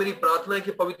आशा है, मेरी प्रार्थना है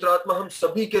कि पवित्र आत्मा हम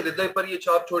सभी के हृदय पर ये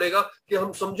छाप छोड़ेगा कि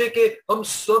हम समझे कि हम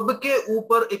सबके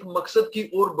ऊपर एक मकसद की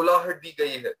ओर बुलाहट दी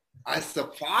गई है. as the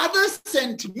Father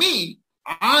sent me,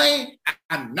 I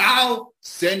am now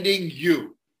sending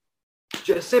you.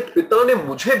 जैसे पिता ने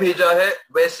मुझे भेजा है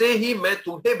वैसे ही मैं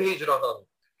तुम्हें भेज रहा हूं.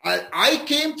 I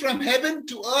came from heaven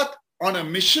to earth on a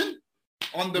mission,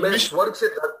 on the मैं mission.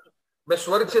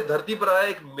 स्वर्ग से धरती पर आया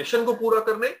एक मिशन को पूरा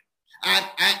करने.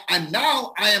 And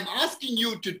now I am asking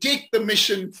you to take the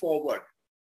mission forward.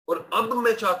 और अब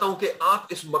मैं चाहता हूं कि आप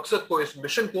इस मकसद को, इस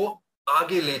मिशन को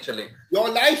आगे ले चलें. Your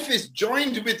life is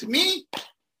joined with me.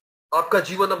 आपका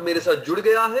जीवन अब मेरे साथ जुड़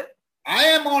गया है. I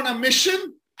am on a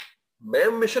mission. मैं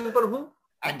मिशन पर हूं.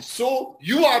 And so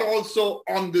you are also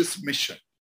on this mission.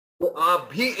 तो आप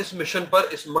भी इस मिशन पर,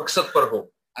 इस मकसद पर हो.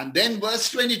 And then verse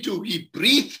 22, he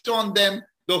breathed on them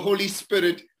the Holy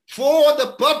Spirit for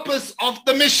the purpose of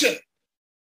the mission.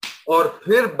 और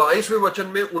फिर 22वें वचन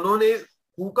में उन्होंने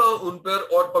फूंका उन पर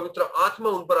और पवित्र आत्मा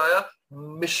उन पर आया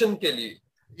मिशन के लिए.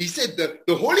 He said that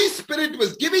the Holy Spirit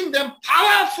was giving them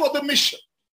power for the mission.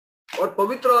 और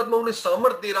पवित्र आत्मा उन्हें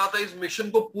सामर्थ दे रहा था इस मिशन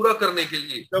को पूरा करने के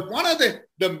लिए. One of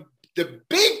the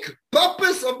big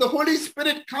purpose of the Holy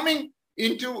Spirit coming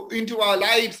into our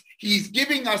lives, he's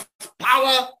giving us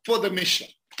power for the mission.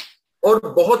 और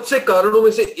बहुत से कारणों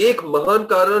में से एक महान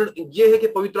कारण यह है कि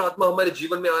पवित्र आत्मा हमारे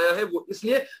जीवन में आया है, वो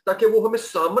इसलिए ताकि वो हमें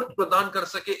सामर्थ्य प्रदान कर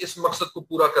सके इस मकसद को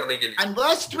पूरा करने के लिए. And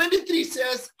verse 23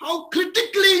 says how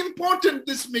critically important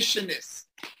this mission is.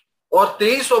 और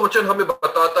 23वां वचन हमें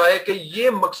बताता है कि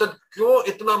ये मकसद क्यों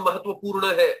इतना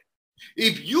महत्वपूर्ण है.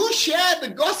 If you share the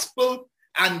gospel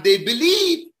and they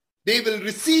believe, they will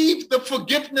receive the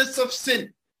forgiveness of sin.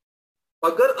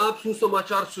 अगर आप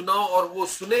सुसमाचार सुनाओ और वो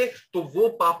सुने तो वो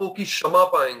पापों की क्षमा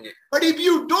पाएंगे. But if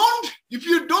you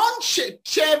don't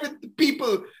share with the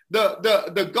people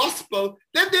the gospel,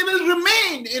 then they will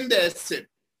remain in their sin.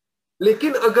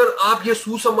 लेकिन अगर आप ये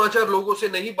सुसमाचार लोगों से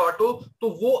नहीं बांटो तो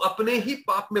वो अपने ही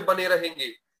पाप में बने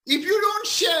रहेंगे. If you don't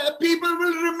share, people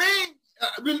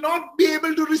will not be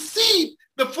able to receive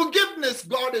the forgiveness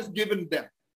God has given them.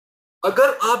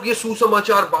 अगर आप ये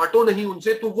सुसमाचार बांटो नहीं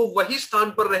उनसे तो वो वही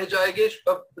स्थान पर रह जाएंगे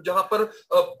जहां पर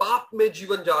पाप में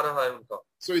जीवन जा रहा है उनका.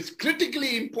 So it's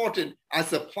critically important. As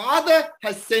the Father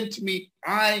has sent me,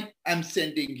 I am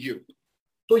sending you.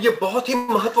 तो ये बहुत ही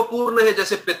महत्वपूर्ण है.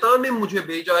 जैसे पिता ने मुझे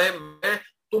भेजा है मैं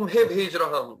तुम्हें भेज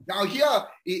रहा हूं. Now here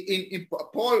in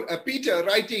Peter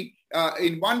writing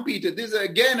in 1 Peter, this is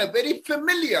again a very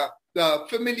familiar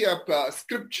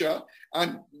scripture,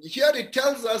 and here it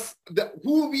tells us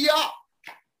who we are.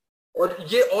 और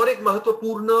ये और एक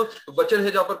महत्वपूर्ण वचन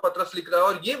है जहां पर पतरस लिख रहा है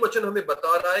और ये वचन हमें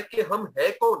बता रहा है कि हम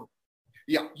है कौन.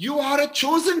 Yeah, you are a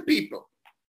chosen people.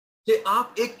 कि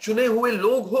आप एक चुने हुए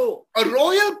लोग हो. A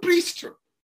royal priesthood.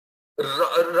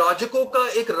 राजकों का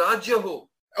एक राज्य हो.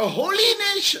 A holy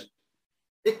nation.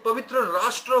 एक पवित्र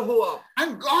राष्ट्र हो आप.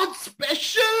 And God's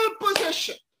special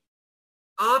possession.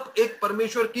 आप एक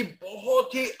परमेश्वर की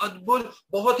बहुत ही अद्भुत,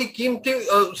 बहुत ही कीमती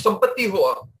संपत्ति हो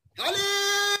आप.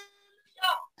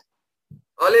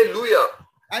 Hallelujah.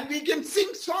 And we can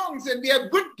sing songs and we have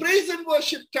good praise and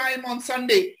worship time on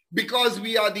Sunday because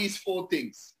we are these 4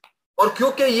 things. और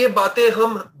क्योंकि ये बातें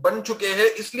हम बन चुके हैं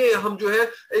इसलिए हम जो है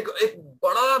एक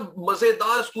बड़ा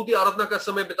मजेदार स्तुति आराधना का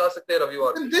समय बिता सकते हैं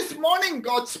रविवार. And this morning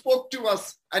God spoke to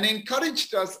us and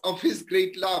encouraged us of his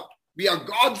great love. We are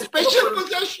God's special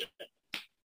possession.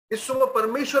 इस समय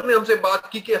परमेश्वर ने हमसे बात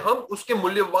की कि हम उसके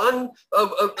मूल्यवान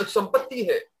संपत्ति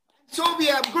है. So we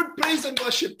have good praise and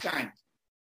worship time.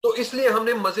 तो इसलिए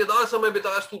हमने मजेदार समय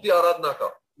बिताया स्तुति आराधना का.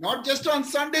 Not just on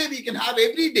Sunday, we can have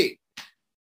every day.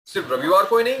 सिर्फ रविवार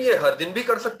को ही नहीं, ये हर दिन भी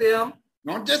कर सकते हैं हम.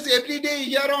 Not just every day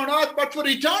here on earth, but for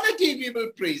eternity we will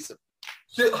praise him.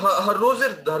 हर रोज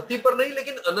धरती पर नहीं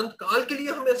लेकिन अनंत काल के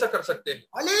लिए हम ऐसा कर सकते हैं.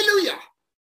 Hallelujah.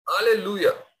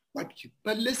 Hallelujah.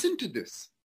 But listen to this.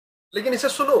 लेकिन इसे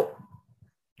सुनो.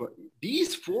 But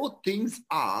these 4 things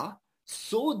are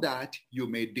so that you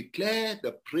may declare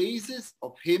the praises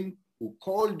of him who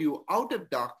called you out of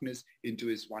darkness into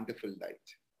his wonderful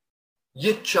light.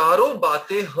 ये चारों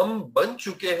बातें हम बन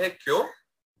चुके हैं क्यों?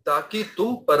 ताकि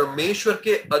तुम परमेश्वर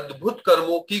के अद्भुत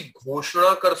कर्मों की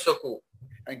घोषणा कर सको.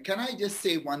 And can I just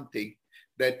say one thing,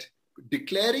 that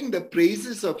declaring the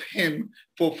praises of him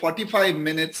for 45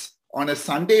 minutes on a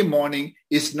Sunday morning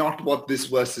is not what this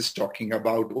verse is talking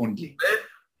about only.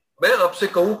 मैं आपसे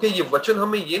कहूं कि ये वचन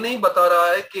हमें ये नहीं बता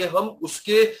रहा है कि हम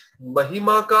उसके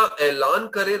महिमा का ऐलान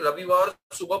करें रविवार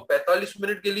सुबह 45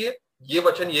 मिनट के लिए. ये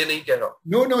वचन ये नहीं कह रहा.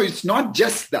 No, it's not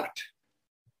just that.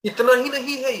 इतना ही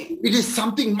नहीं है ये. It is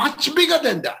something much bigger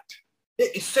than that. ये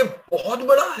इससे बहुत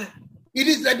बड़ा है. It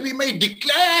is that we may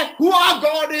declare who our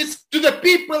God is to the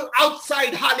people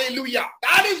outside. Hallelujah.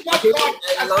 That is what God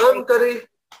ऐलान करे,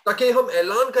 ताकि हम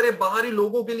ऐलान करें बाहरी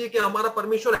लोगों के लिए कि हमारा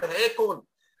परमेश्वर है कौन.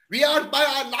 We are by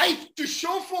our life to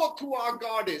show forth who our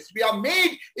God is. We are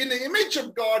made in the image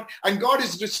of God, and God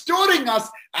is restoring us,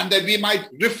 and that we might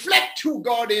reflect who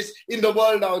God is in the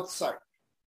world outside.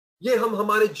 ये हम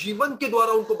हमारे जीवन के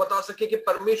द्वारा उनको बता सके कि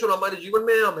परमेश्वर हमारे जीवन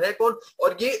में है, हम है कौन,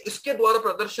 और ये इसके द्वारा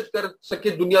प्रदर्शित कर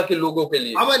सके दुनिया के लोगों के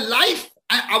लिए. Our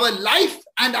life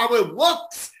and our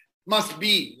works must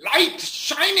be light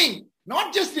shining,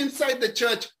 not just inside the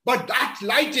church, but that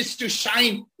light is to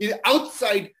shine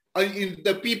outside in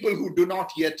the people who do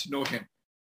not yet know him.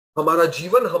 हमारा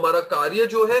जीवन, हमारा कार्य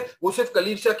जो है वो सिर्फ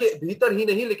कलीसिया के भीतर ही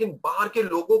नहीं, लेकिन बाहर के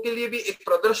लोगों के लिए भी एक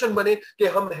प्रदर्शन बने कि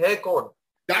हम है कौन.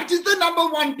 That is the number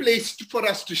one place for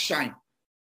us to shine.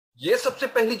 ये सबसे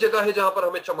पहली जगह है जहां पर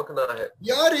हमें चमकना है.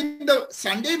 Here in the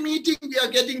Sunday meeting, we are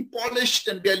getting polished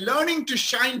and we are learning to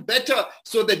shine better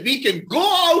so that we can go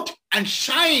out and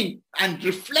shine and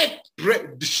reflect,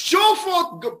 show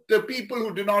forth the people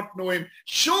who do not know him,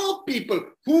 show people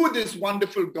who this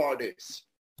wonderful God is.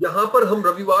 यहाँ पर हम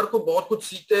रविवार को बहुत कुछ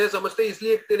सीखते हैं, समझते हैं,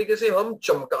 इसलिए एक तरीके से हम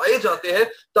चमकाए जाते हैं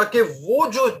ताकि वो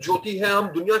जो ज्योति है हम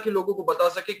दुनिया के लोगों को बता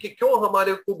सके कि क्यों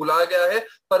हमारे को बुलाया गया है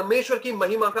परमेश्वर की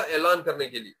महिमा का ऐलान करने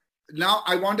के लिए. Now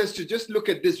I want us to just look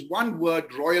at this one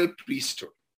word, royal priesthood.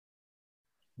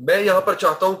 मैं यहाँ पर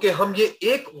चाहता हूं कि हम ये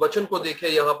एक वचन को देखें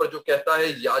यहाँ पर जो कहता है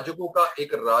याजकों का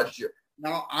एक राज्य.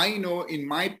 Now I know in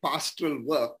my pastoral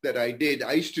work that I did,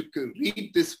 I used to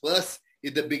read this verse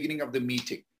at the beginning of the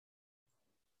meeting.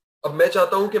 अब मैं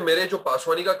चाहता हूं कि मेरे जो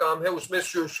पासवानी का काम है उसमें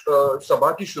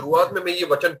सभा की शुरुआत में मैं ये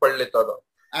वचन पढ़ लेता था.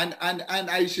 And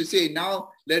I used to say, now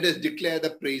let us declare the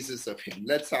praises of him.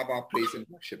 Let's have our praise and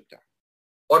worship time.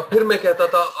 और फिर मैं कहता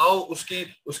था आओ उसकी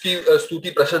स्तुति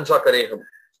प्रशंसा करें हम.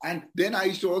 And then I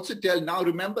used to also tell, now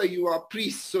remember you are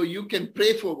priests, so you can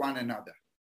pray for one another.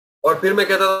 और फिर मैं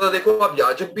कहता था देखो आप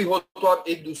याजक भी हो तो आप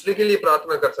एक दूसरे के लिए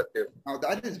प्रार्थना कर सकते हो. Now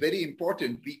that is very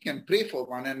important. We can pray for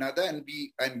one another,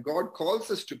 and God calls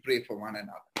us to pray for one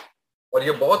another. और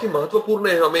ये बहुत ही महत्वपूर्ण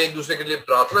है हमें एक दूसरे के लिए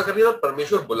प्रार्थना करनी, और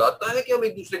परमेश्वर बुलाता है कि हम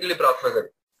एक दूसरे के लिए प्रार्थना करें.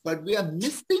 But we are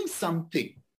missing something.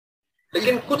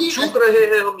 लेकिन कुछ चूक रहे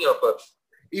हैं हम यहाँ पर.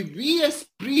 If we as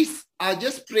priests are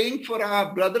just praying for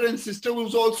our brother and sister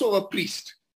who's also a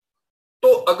priest,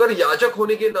 तो अगर याजक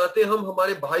होने के नाते हम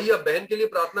हमारे भाई या बहन के लिए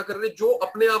प्रार्थना कर रहे हैं जो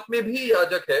अपने आप में भी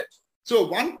याजक है, so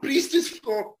one priest is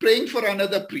praying for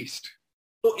another priest.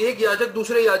 तो एक याजक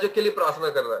दूसरे याजक के लिए प्रार्थना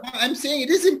कर रहा है. I'm saying it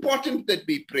is important that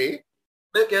we pray.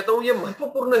 मैं कहता हूँ ये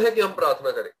महत्वपूर्ण है कि हम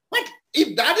प्रार्थना करें. But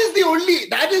if that is the only,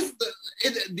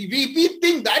 we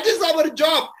think that is our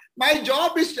job. My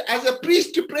job is as a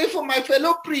priest to pray for my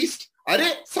fellow priest.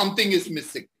 Arey, something is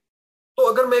missing. तो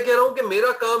अगर मैं कह रहा हूं कि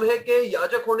मेरा काम है कि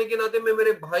याजक होने के नाते मैं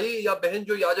मेरे भाई या बहन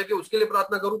जो याजक है उसके लिए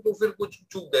प्रार्थना करूं, तो फिर कुछ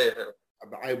चूक गए हैं.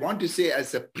 I want to say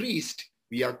as a priest,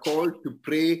 we are called to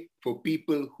pray for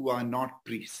people who are not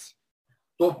priests.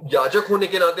 तो याजक होने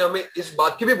के नाते हमें इस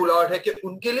बात की भी बुलाहट है कि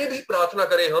उनके लिए भी प्रार्थना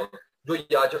करें हम जो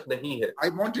याजक नहीं है. I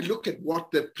want to look at what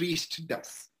the priest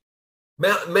does.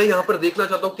 मैं यहाँ पर देखना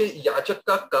चाहता हूँ कि याजक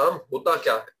का काम होता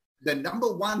क्या है. The number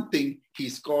one thing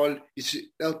he's called is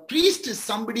a priest is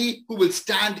somebody who will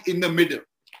stand in the middle.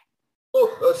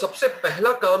 तो सबसे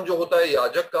पहला काम जो होता है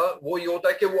याजक का वो ये होता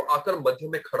है कि वो आकर मध्य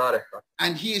में खड़ा रहता है.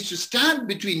 And he is to stand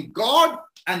between God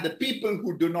and the people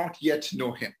who do not yet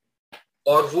know him.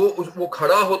 और वो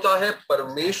खड़ा होता है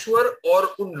परमेश्वर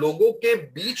और उन लोगों के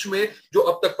बीच में जो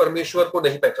अब तक परमेश्वर को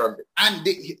नहीं पहचानते. And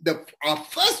our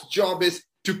first job is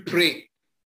to pray.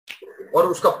 और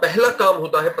उसका पहला काम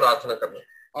होता है प्रार्थना करना.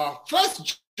 Our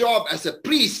first job as a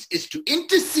priest is to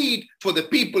intercede for the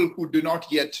people who do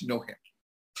not yet know him.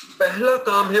 पहला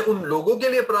काम है उन लोगों के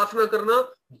लिए प्रार्थना करना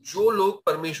जो लोग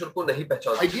परमेश्वर को नहीं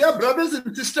पहचानते. My dear brothers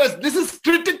and sisters, this is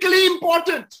critically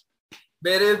important.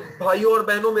 मेरे भाइयों और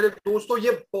बहनों, मेरे दोस्तों,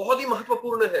 ये बहुत ही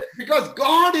महत्वपूर्ण है. Because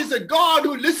God is a God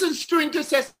who listens to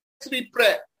intercessory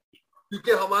prayer.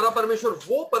 क्योंकि हमारा परमेश्वर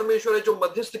वो परमेश्वर है जो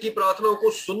मध्यस्थ की प्रार्थनाओं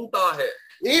को सुनता है.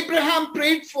 Abraham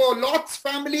prayed for Lot's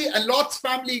family and Lot's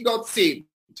family got saved.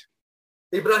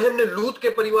 Ibrahim ने लूत के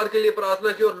परिवार के लिए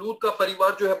प्रार्थना की और लूत का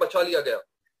परिवार जो है बचा लिया गया.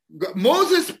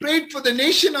 Moses prayed for the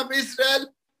nation of Israel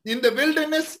in the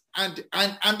wilderness and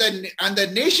the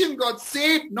nation got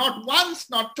saved, not once,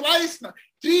 not twice, not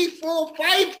 3, 4,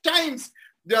 5 times.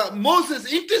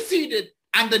 Moses interceded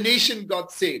and the nation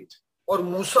got saved. और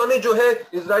मूसा ने जो है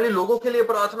इजरायली लोगों के लिए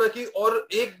प्रार्थना की और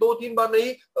 1, 2, 3 बार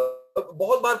नहीं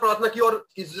बहुत बार प्रार्थना की और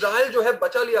इजराइल जो है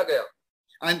बचा लिया गया.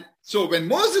 And so when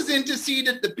Moses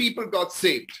interceded, the people got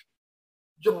saved.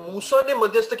 जब मूसा ने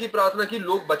मध्यस्थ की प्रार्थना की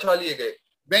लोग बचा लिए गए.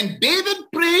 When David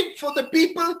prayed for the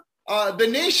people, the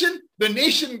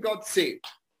nation got saved.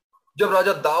 जब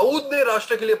राजा दाऊद ने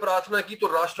राष्ट्र के लिए प्रार्थना की तो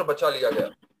राष्ट्र बचा लिया गया.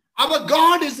 Our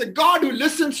God is a God who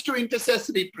listens to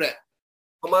intercessory prayer.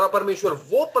 हमारा परमेश्वर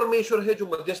वो परमेश्वर है जो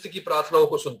मध्यस्थ की प्रार्थनाओं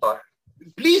को सुनता है।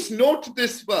 Please note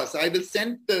this verse. I will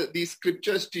send these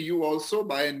scriptures to you also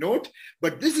by a note.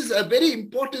 But this is a very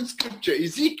important scripture.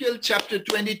 Ezekiel chapter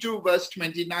 22, verse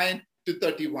 29 to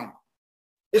 31.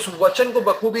 इस वचन को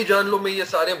बखूबी जान लो। मैं ये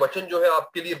सारे वचन जो है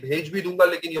आपके लिए भेज भी दूंगा,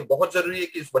 लेकिन ये बहुत जरूरी है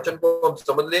कि इस वचन को हम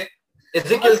समझ लें।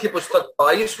 एजेकियल की पुस्तक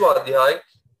 22वां अध्याय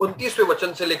 29वें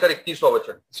वचन से लेकर 31वां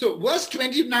वचन। So verse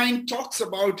 29 talks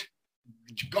about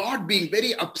God being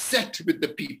very upset with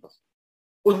the people.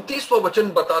 29वां वचन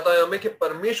बताता है हमें कि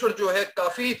परमेश्वर जो है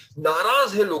काफी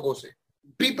नाराज है लोगों से।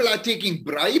 People are taking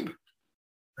bribe.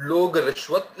 लोग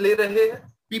रिश्वत ले रहे हैं।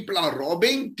 People are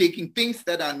robbing, taking things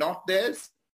that are not theirs.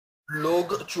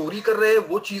 लोग चोरी कर रहे हैं,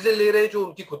 वो चीजें ले रहे हैं जो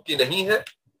उनकी खुद की नहीं है।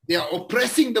 They are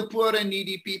oppressing the poor and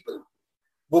needy people.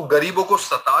 वो गरीबों को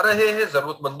सता रहे हैं,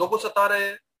 जरूरतमंदों को सता रहे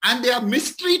हैं। And they are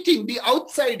mistreating the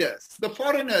outsiders, the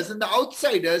foreigners and the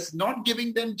outsiders, not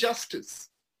giving them justice.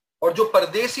 और जो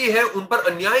परदेसी है उन पर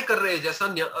अन्याय कर रहे हैं,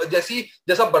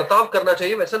 जैसा बर्ताव करना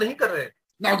चाहिए वैसा नहीं कर रहे हैं।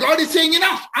 Now God is saying,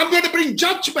 enough. I'm going to bring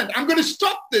judgment. I'm going to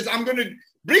stop this. I'm going to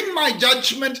bring my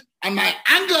judgment, and my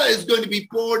anger is going to be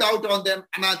poured out on them,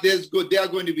 and they are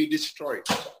going to be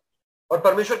destroyed. और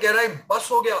परमेश्वर कह रहा है बस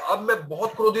हो गया, अब मैं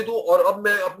बहुत क्रोधित हूं और अब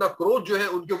मैं अपना क्रोध जो है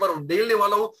उनके ऊपर उंडेलने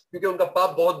वाला हूं, क्योंकि उनका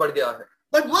पाप बहुत बढ़ गया है।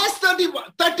 But verse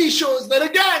 30 shows that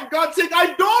again God said,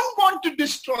 I don't want to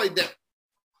destroy them.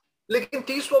 लेकिन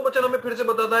 30वां वचन हमें फिर से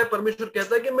बताता है, परमेश्वर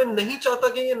कहता है कि मैं नहीं चाहता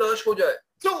कि ये नाश हो जाए।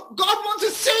 So God wants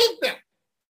to save them.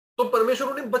 तो परमेश्वर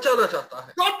उन्हें बचाना चाहता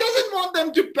है। God doesn't want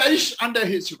them to perish under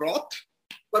his wrath.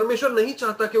 परमेश्वर नहीं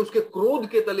चाहता कि उसके क्रोध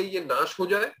के तले ये नाश हो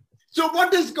जाए। So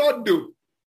what does God do?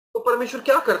 तो परमेश्वर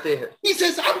क्या करते हैं? He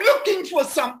says, I'm looking for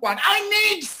someone. I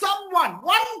need someone.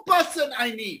 One person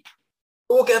I need.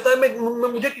 तो वो कहता है मैं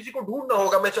मुझे किसी को ढूंढना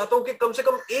होगा, मैं चाहता हूं कि कम से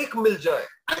कम एक मिल जाए।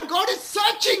 And God is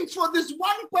searching for this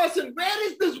one person. Where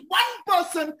is this one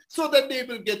person so that they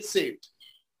will get saved?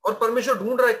 और परमेश्वर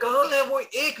ढूंढ रहा है कहां है वो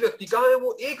एक व्यक्ति, कहां है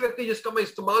वो एक व्यक्ति जिसका मैं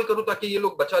इस्तेमाल करूं ताकि ये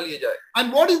लोग बचा लिए जाए।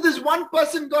 And what is this one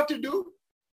person got to do?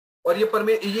 और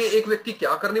ये एक व्यक्ति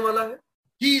क्या करने वाला है?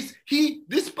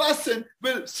 This person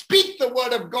will speak the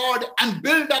word of God and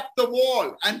build up the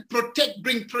wall and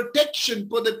bring protection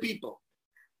for the people.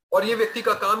 और ये व्यक्ति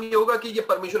का काम ये होगा कि ये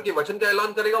परमेश्वर के वचन का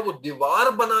ऐलान करेगा, वो दीवार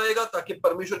बनाएगा ताकि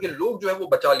परमेश्वर के लोग जो है वो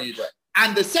बचा लिए जाए।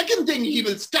 And the second thing, he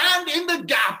will stand in the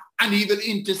gap and he will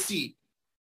intercede.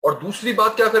 और दूसरी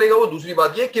बात क्या करेगा वो? दूसरी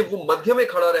बात ये कि वो मध्य में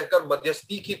खड़ा रहकर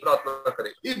मध्यस्थी की प्रार्थना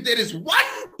करेगा। If there is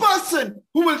one person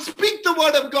who will speak the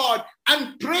word of God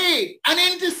and pray and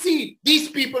intercede, these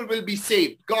people will be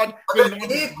saved. God will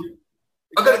not.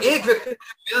 अगर एक व्यक्ति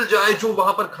मिल जाए जो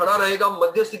वहां पर खड़ा रहेगा,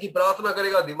 मध्यस्थी की प्रार्थना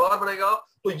करेगा, दीवार बनाएगा,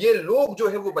 तो ये लोग जो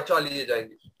है वो बचा लिए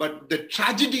जाएंगे। But the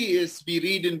tragedy is, we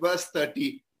read in verse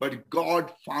 30, but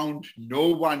God found no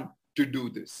one to do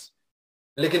this.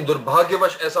 लेकिन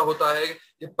दुर्भाग्यवश ऐसा होता है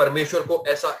कि परमेश्वर को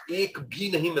ऐसा एक भी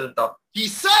नहीं मिलता। He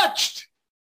searched.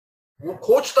 वो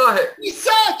खोजता है। He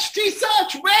searched.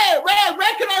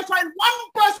 Where can I find one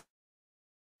person?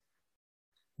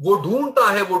 वो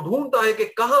ढूंढता है कि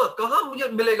कहां मुझे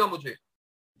मिलेगा मुझे।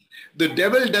 The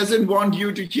devil doesn't want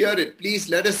you to hear it. Please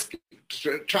let us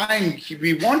try and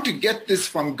we want to get this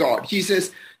from God. He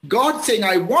says, God saying,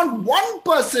 I want one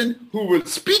person who will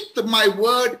speak my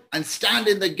word and stand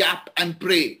in the gap and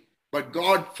pray. But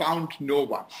God found no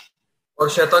one. और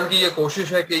शैतान की ये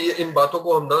कोशिश है कि ये इन बातों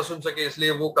को हम ना सुन सके,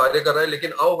 इसलिए वो कार्य कर रहा है।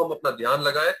 लेकिन आओ हम अपना ध्यान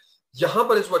लगाएं। यहां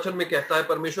पर इस वचन में कहता है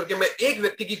परमेश्वर कि मैं एक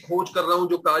व्यक्ति की खोज कर रहा हूं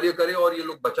जो कार्य करे और ये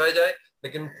लोग बचाए जाए,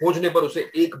 लेकिन खोजने पर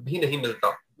उसे एक भी नहीं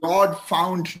मिलता। God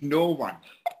found no one.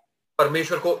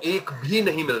 परमेश्वर को एक भी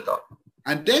नहीं मिलता।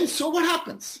 And then so what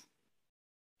happens?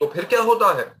 तो फिर क्या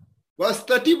होता है? Verse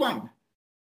 31.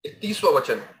 31वां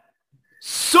वचन।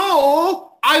 So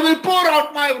I will pour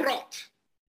out my wrath.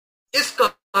 इस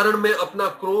कारण मैं अपना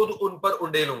क्रोध उन पर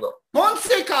उंडेलूंगा। कौन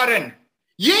से कारण?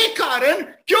 ये कारण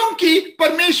क्योंकि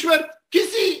परमेश्वर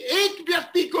किसी एक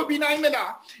व्यक्ति को भी नहीं मिला।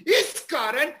 इस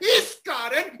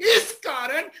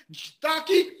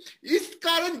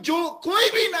कारण जो कोई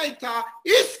भी नहीं था,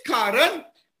 इस कारण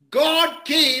God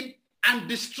came and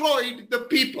destroyed the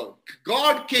people.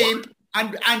 God came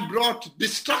and brought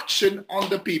destruction on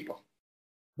the people.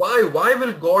 Why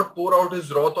will God pour out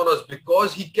his wrath on us?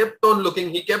 Because he kept on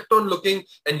looking,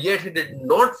 and yet he did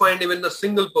not find even a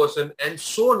single person, and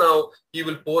so now he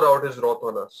will pour out his wrath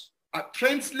on us.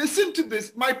 Friends, listen to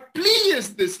this. My plea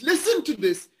is this. Listen to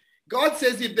this. God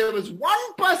says if there was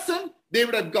one person, they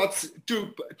would have got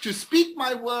to speak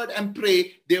my word and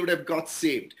pray, they would have got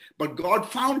saved. But God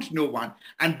found no one.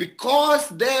 And because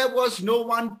there was no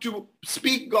one to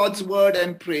speak God's word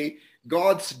and pray,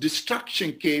 God's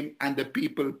destruction came and the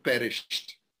people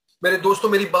perished. मेरे दोस्तों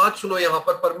मेरी बात सुनो, यहाँ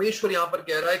पर परमेश्वर यहाँ पर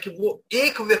कह रहा है कि वो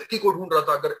एक व्यक्ति को ढूंढ रहा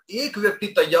था। अगर एक व्यक्ति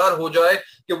तैयार हो जाए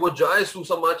कि वो जाए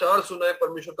सुसमाचार सुनाए,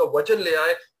 परमेश्वर का वचन ले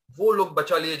आए, वो लोग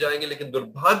बचा लिए जाएंगे। लेकिन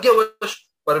दुर्भाग्यवश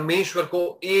परमेश्वर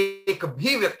को एक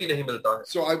भी व्यक्ति नहीं मिलता है।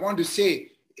 So I want to say,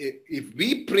 if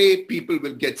we pray, people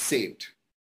will get saved.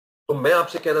 तो मैं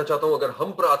आपसे कहना चाहता हूं, अगर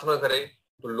हम प्रार्थना करें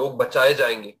तो लोग बचाए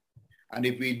जाएंगे, And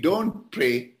if we don't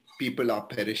pray, people are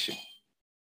perishing.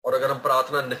 और अगर हम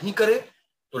प्रार्थना नहीं करें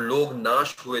तो लोग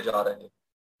नाश हुए जा रहे हैं।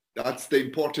 That's the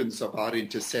importance of our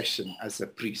intercession as a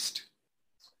priest.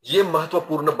 ये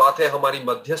महत्वपूर्ण बात है हमारी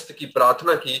मध्यस्थ की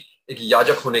प्रार्थना की, एक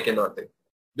याजक होने के नाते।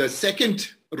 The second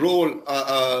role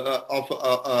of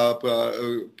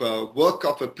work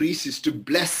of a priest is to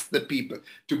bless the people,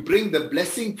 to bring the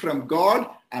blessing from God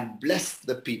and bless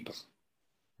the people.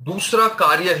 दूसरा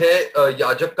कार्य है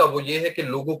याजक का, वो ये है कि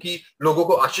लोगों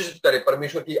को आशीषित करे,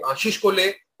 परमेश्वर की आशीष को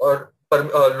ले और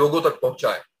लोगों तक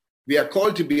पहुंचाए। We are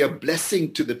called to be a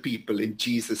blessing to the people in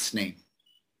Jesus' name.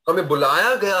 हमें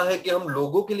बुलाया गया है कि हम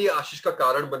लोगों के लिए आशीष का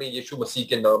कारण बने यीशु मसीह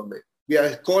के नाम में। We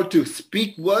are called to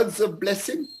speak words of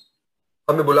blessing.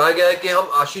 हमें बुलाया गया है कि हम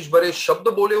आशीष भरे शब्द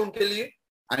बोले उनके लिए।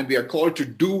 And we are called to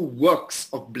do works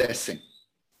of blessing.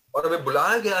 और हमें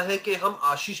बुलाया गया है कि हम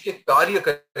आशीष के कार्य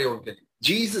करें उनके लिए।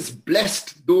 Jesus blessed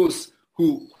those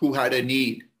who had a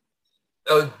need.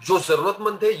 जो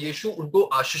जरूरतमंद थे यीशु उनको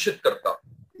आशीषित करता।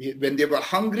 When they were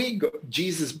hungry,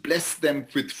 Jesus blessed them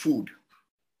with food.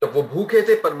 जब वो भूखे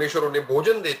थे परमेश्वर उन्हें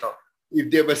भोजन देता। If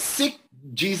they were sick,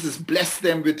 Jesus blessed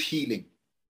them with healing.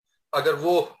 अगर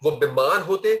वो बीमार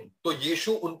होते तो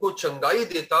यीशु उनको चंगाई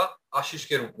देता आशीष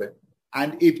के रूप में।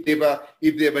 And if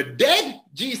they were dead,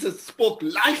 Jesus spoke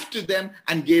life to them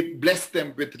and blessed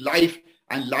them with life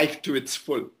and life to its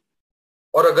full.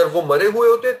 और अगर वो मरे हुए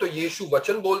होते तो यीशु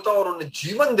वचन बोलता और उन्हें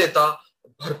जीवन देता,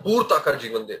 भरपूरता कर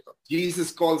जीवन देता।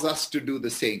 Jesus calls us to do the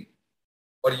same.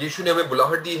 और यीशु ने हमें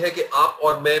बुलाहट दी है कि आप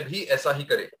और मैं भी ऐसा ही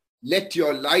करें। Let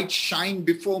your light shine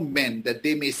before men that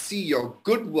they may see your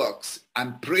good works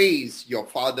and praise your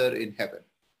Father in heaven.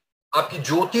 आपकी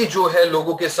ज्योति जो है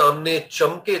लोगों के सामने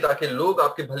चमके ताकि लोग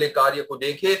आपके भले कार्य को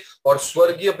देखें और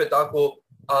स्वर्गीय पिता को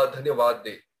धन्यवाद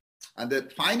दें। And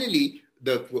that finally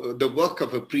the work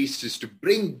of a priest is to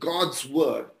bring God's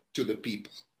word to the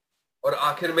people. और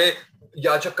आखिर में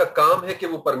याजक का काम है कि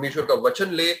वो परमेश्वर का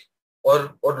वचन ले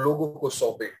और लोगों को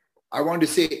सौंपे। I want to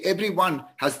say everyone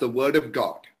has the word of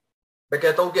God. मैं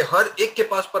कहता हूं कि हर एक के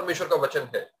पास परमेश्वर का वचन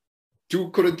है।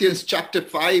 2 Corinthians chapter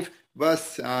 5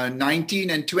 verse 19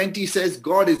 and 20 says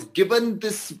God has given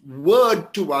this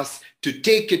word to us to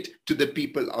take it to the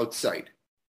people outside.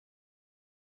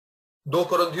 2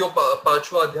 कोरिन्थियों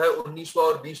 5वां अध्याय 19वां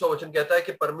और 20वां वचन कहता है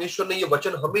कि परमेश्वर ने ये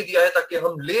वचन हमें दिया है ताकि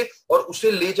हम ले और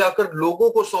उसे ले जाकर लोगों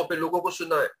को सौंपे, लोगों को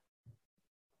सुनाए।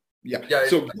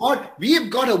 So we have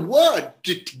got a word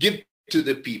to give to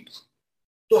the people.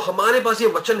 तो हमारे पास ये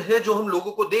वचन है जो हम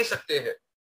लोगों को दे सकते हैं।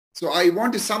 So I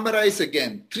want to summarize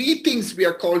again 3 things we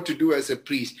are called to do as a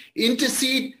priest: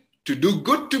 intercede, to do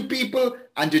good to people,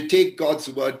 and to take God's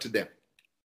word to them.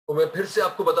 तो मैं फिर से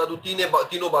आपको बता दूं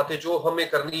तीनों बातें जो हमें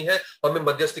करनी है। हमें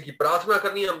मध्यस्थ की प्रार्थना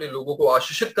करनी है, हमने लोगों को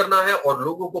आशीषित करना है और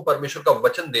लोगों को परमेश्वर का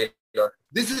वचन देना है।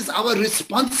 This is our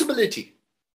responsibility.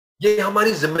 ये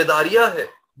हमारी जिम्मेदारियां है।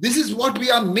 This is what we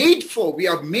are made for. We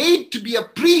are made to be a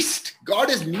priest. God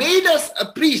has made us a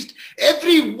priest.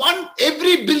 Every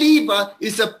believer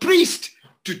is a priest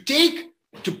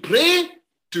to pray,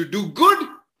 to do good,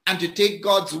 and to take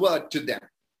God's word to them.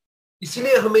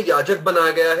 इसीलिए हमें याजक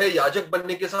बनाया गया है। याजक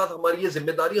बनने के साथ हमारी ये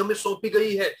जिम्मेदारी हमें सौंपी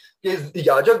गई है कि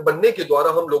याजक बनने के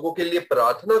द्वारा हम लोगों के लिए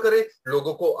प्रार्थना करें,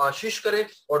 लोगों को आशीष करें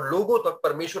और लोगों तक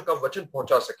परमेश्वर का वचन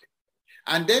पहुंचा सके।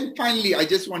 And then finally, I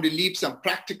just want to leave some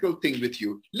practical thing with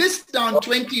you. List down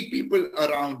 20 people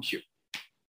around you.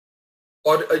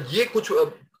 और ये कुछ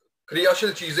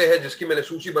क्रियाशील चीजें हैं जिसकी मैंने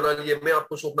सूची बना ली है, मैं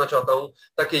आपको सौंपना चाहता हूं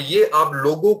ताकि ये आप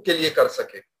लोगों के लिए कर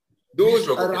सके। Those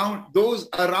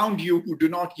around you who do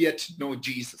not yet know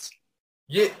Jesus.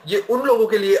 ये उन लोगों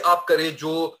के लिए आप करें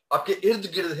जो आपके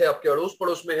इर्द गिर्द है, आपके अड़ोस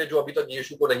पड़ोस में है, जो अभी तक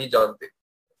यीशु को नहीं जानते।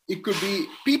 It could be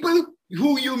people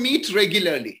who you meet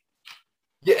regularly.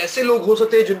 ये ऐसे लोग हो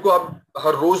सकते हैं जिनको आप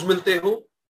हर रोज मिलते हो।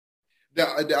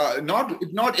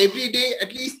 Not every day,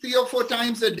 at least 3 or 4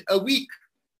 times a week.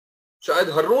 शायद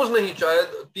हर रोज नहीं,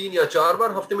 शायद 3 या 4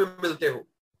 बार हफ्ते में मिलते हो।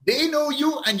 They know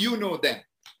you and you know them.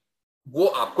 वो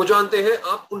आपको जानते हैं,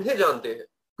 आप उन्हें जानते हैं।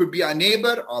 Could be our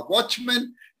neighbor, our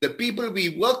watchman, the people we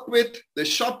work with, the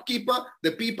shopkeeper,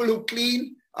 the people who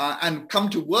clean and come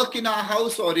to work in our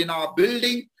house or in our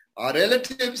building, our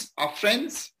relatives, our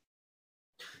friends.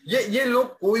 ये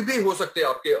लोग कोई भी हो सकते हैं,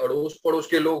 आपके अड़ोस पड़ोस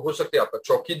के लोग हो सकते हैं, आपका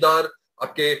चौकीदार,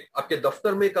 आपके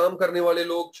दफ्तर में काम करने वाले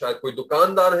लोग, शायद कोई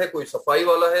दुकानदार है, कोई सफाई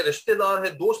वाला है, रिश्तेदार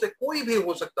है, दोस्त है, कोई भी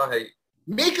हो सकता है।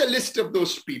 Make a list of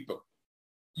those people.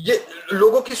 ये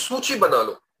लोगों की सूची बना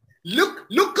लो।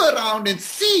 Look around and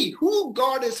see who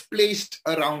God has placed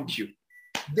around you.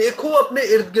 देखो अपने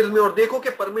इर्द गिर्द में और देखो कि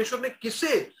परमेश्वर ने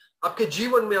किसे आपके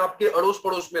जीवन में, आपके अड़ोस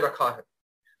पड़ोस में रखा है।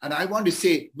 And I want to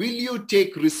say, will you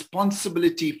take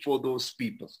responsibility for those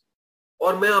people?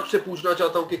 और मैं आपसे पूछना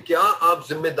चाहता हूं कि क्या आप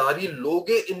जिम्मेदारी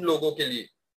लोगे इन लोगों के लिए?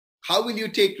 How will you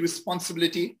take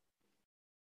responsibility?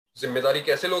 जिम्मेदारी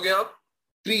कैसे लोगे आप?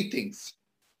 3 things.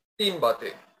 3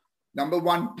 बातें। Number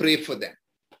 1, pray for them.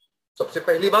 सबसे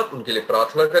पहली बात, उनके लिए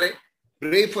प्रार्थना करें।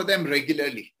 Pray for them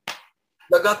regularly.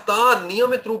 लगातार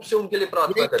नियमित रूप से उनके लिए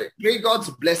प्रार्थना करें। Pray God's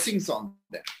blessings on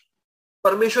them.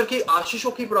 परमेश्वर की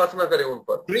आशीषों की प्रार्थना करें उन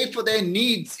पर। Pray for their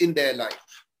needs in their life.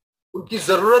 उनकी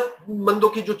जरूरतमंदों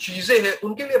की जो चीजें हैं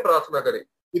उनके लिए प्रार्थना करें।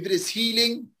 If it is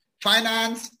healing,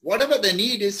 finance, whatever the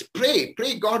need is,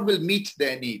 pray God will meet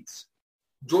their needs.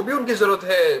 जो भी उनकी जरूरत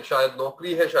है, शायद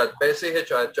नौकरी है, शायद पैसे है,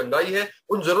 शायद चंगाई है,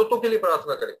 उन जरूरतों के लिए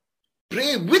प्रार्थना करें।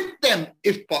 Pray with them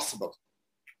if possible.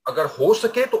 अगर हो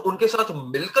सके तो उनके साथ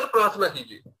मिलकर प्रार्थना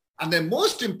कीजिए। And the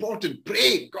most important,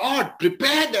 pray God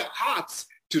prepare their hearts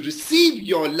to receive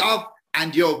your love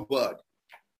and your word.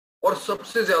 और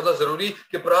सबसे ज्यादा जरूरी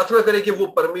कि प्रार्थना करें कि वो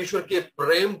परमेश्वर के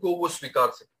प्रेम को वो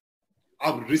स्वीकार सके।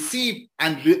 Of receive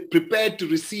and prepare to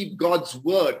receive God's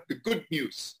word, the good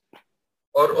news.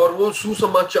 और वो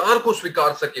सुसमाचार को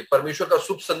स्वीकार सके, परमेश्वर का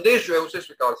शुभ संदेश जो है उसे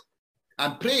स्वीकार सके।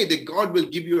 And pray that God will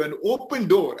give you an open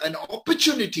door, an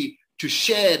opportunity to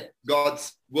share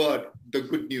God's word, the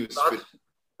good news.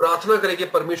 प्रार्थना करें कि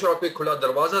परमेश्वर आपको एक खुला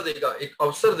दरवाजा देगा, एक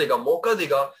अवसर देगा, मौका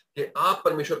देगा कि आप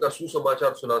परमेश्वर का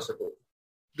सुसमाचार सुना सको।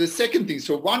 The second thing,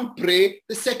 so 1, pray.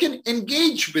 The second,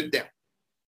 engage with them.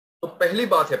 तो पहली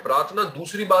बात है प्रार्थना,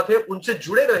 दूसरी बात है उनसे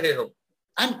जुड़े रहे हम।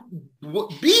 And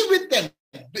be with them.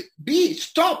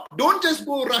 Stop. Don't just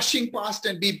go rushing past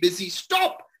and be busy.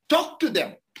 Stop. Talk to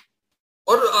them.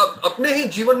 और अपने ही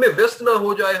जीवन में व्यस्त ना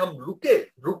हो जाए, हम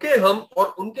रुके हम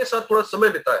और उनके साथ थोड़ा समय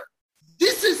बिताए।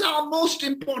 This is our most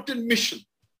important mission.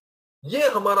 ये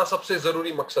हमारा सबसे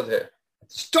जरूरी मकसद है।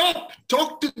 Stop,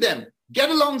 talk to them, get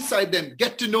alongside them,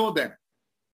 get to know them.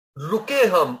 रुके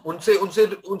हम,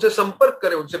 उनसे संपर्क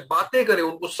करें, उनसे बातें करें,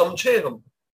 उनको समझे हम।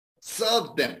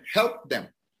 Serve them, help them.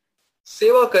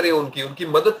 सेवा करें उनकी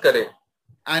मदद करें।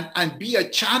 And be a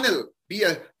channel, be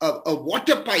a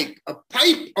water pipe, a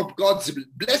pipe of God's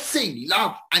blessing,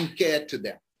 love and care to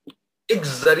them. एक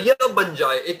जरिया बन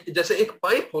जाए, जैसे एक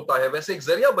पाइप होता है वैसे एक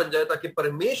जरिया बन जाए ताकि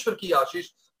परमेश्वर की आशीष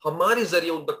हमारे जरिए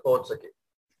उन तक पहुंच सके।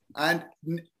 And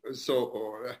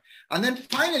then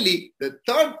finally, the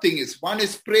third thing is, 1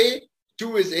 is pray,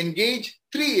 2 is engage,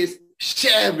 3 is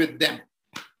share with them.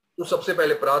 तो सबसे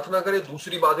पहले प्रार्थना करें,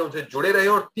 दूसरी बात है उनसे जुड़े रहे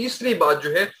और तीसरी बात जो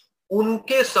है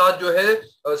उनके साथ जो है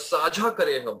साझा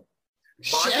करें हम।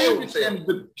 Share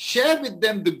with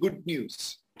them the good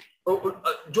news.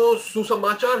 जो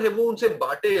सुसमाचार है वो उनसे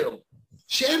बांटे हम।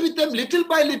 Share with them little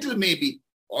by little maybe.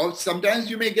 Or sometimes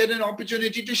you may get an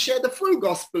opportunity to share the full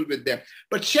gospel with them.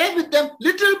 But share with them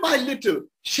little by little.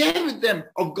 Share with them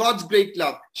of God's great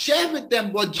love. Share with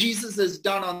them what Jesus has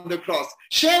done on the cross.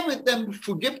 Share with them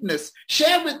forgiveness.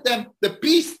 Share with them the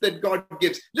peace that God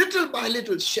gives. Little by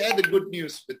little, share the good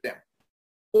news with them.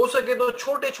 हो सके तो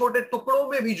छोटे छोटे टुकड़ों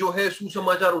में भी जो है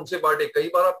सुसमाचार उनसे बांटे। कई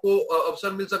बार आपको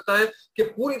अवसर मिल सकता है कि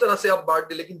पूरी तरह से आप बांट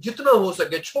दें, लेकिन जितना हो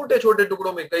सके छोटे छोटे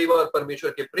टुकड़ों में कई बार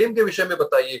परमेश्वर के प्रेम के विषय में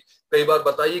बताइए। कई बार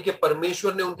बताइए कि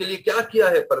परमेश्वर ने उनके लिए क्या किया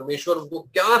है, परमेश्वर उनको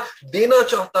क्या देना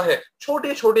चाहता है।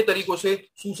 छोटे छोटे तरीकों से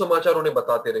सुसमाचार उन्हें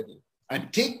बताते रहिए।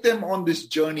 And take them on this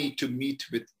journey to meet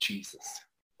with Jesus.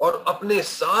 और अपने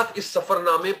साथ इस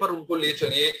सफरनामे पर उनको ले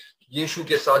चलिए, यीशु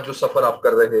के साथ जो सफर आप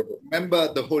कर रहे हो।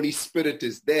 Remember, the Holy Spirit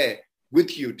is there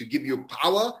with you to give you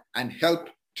power and help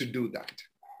to do that.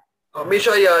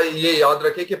 हमेशा ये याद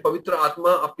रखें कि पवित्र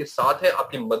आत्मा आपके साथ है,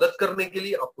 आपकी मदद करने के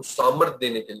लिए, आपको सामर्थ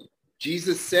देने के लिए।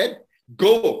 Jesus said,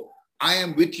 "Go, I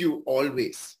am with you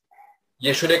always."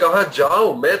 यीशु ने कहा,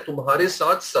 जाओ, मैं तुम्हारे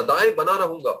साथ सदाएं बना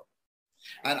रहूंगा।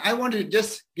 And I want to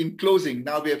just in closing,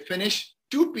 now we have finished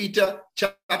 2 Peter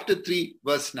chapter 3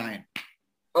 verse 9.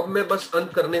 अब मैं बस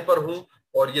अंत करने पर हूं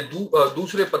और ये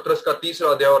दूसरे पत्रस का 3रा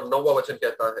अध्याय और 9वां वचन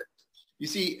कहता है। You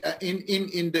see,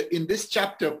 in this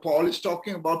chapter, Paul is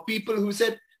talking about people who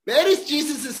said, "Where is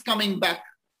Jesus is coming back?"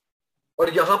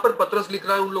 और यहाँ पर पत्रस लिख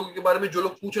रहा है उन लोगों के बारे में जो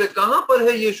लोग पूछ रहे कहां पर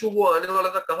है यीशु, वो आने वाला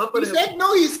था, कहां पर है? He said,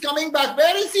 "No, he's coming back.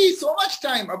 Where is he? So much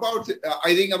time,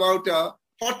 I think about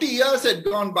 40 years had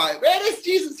gone by. Where is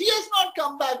Jesus? He has not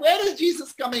come back. Where is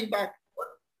Jesus coming back?"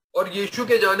 और यीशु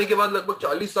के जाने के बाद लगभग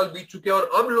 40 साल बीत चुके हैं और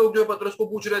अब लोग जो है पतरस को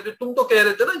पूछ रहे थे, तुम तो कह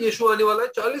रहे थे ना यीशु आने वाला है,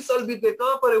 40 साल बीत गए,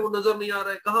 कहां पर है वो, नजर नहीं आ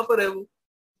रहा है, कहां पर है वो?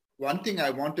 One thing I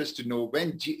want us to know,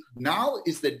 now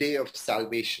is the day of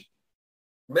salvation.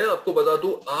 मैं आपको बता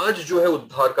दूं, आज जो है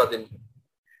उद्धार का दिन है।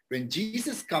 When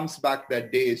Jesus comes back,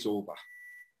 that day is over.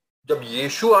 जब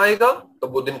यीशु आएगा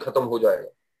तब वो दिन खत्म हो जाएगा।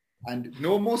 And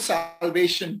no more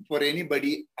salvation for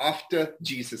anybody after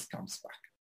Jesus comes back.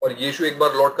 और यीशु एक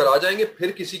बार लौट कर आ जाएंगे,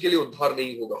 फिर किसी के लिए उद्धार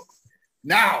नहीं होगा।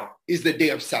 Now is the day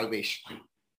of salvation.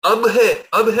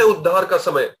 अब है उद्धार का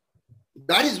समय।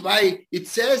 That is why it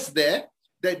says there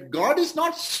that God is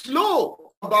not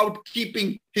slow about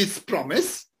keeping his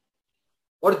promise.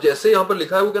 और जैसे यहाँ पर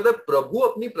लिखा है, वो कहता है प्रभु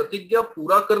अपनी प्रतिज्ञा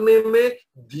पूरा करने में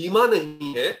धीमा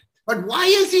नहीं है। But why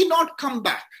has he not come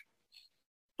back?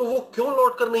 तो वो क्यों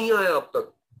लौट कर नहीं आया अब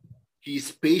तक? He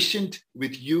is patient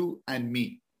with you and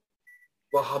me.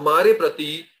 वह हमारे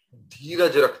प्रति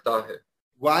धीरज रखता है।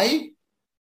 Why?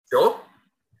 क्यों?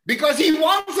 Because he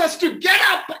wants us to get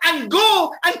up and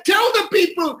go and tell the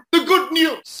people the good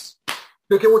news.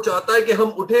 क्योंकि वो चाहता है कि हम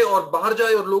उठे और बाहर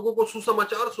जाए और लोगों को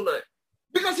सुसमाचार सुनाए।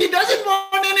 Because he doesn't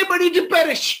want anybody to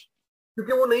perish.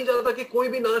 क्योंकि वो नहीं चाहता कि कोई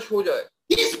भी नाश हो जाए।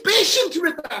 He is patient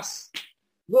with us.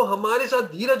 वो हमारे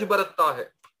साथ धीरज बरतता है।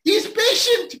 He is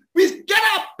patient. We get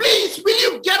up, please. Will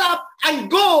you get up and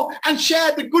go and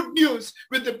share the good news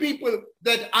with the people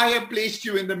that I have placed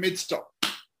you in the midst of?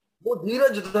 वो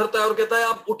धीरज धरता है और कहता है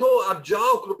आप उठो, आप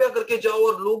जाओ, कृपया करके जाओ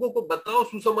और लोगों को बताओ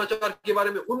सुसमाचार के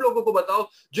बारे में, उन लोगों को बताओ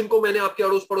जिनको मैंने आपके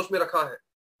अड़ोस पड़ोस में रखा है।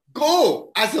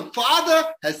 Go, as the Father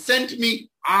has sent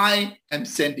me, I am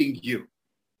sending you.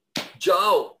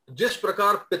 जाओ, जिस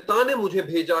प्रकार पिता ने मुझे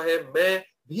भेजा है, मैं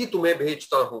भी तुम्हें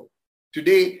भेजता हूं।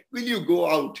 Today, will you go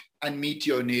out and meet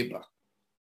your neighbor?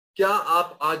 क्या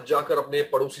आप आज जाकर अपने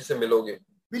पड़ोसी से मिलोगे?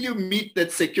 Will you meet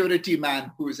that security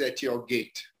man who is at your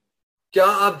gate? क्या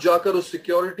आप जाकर उस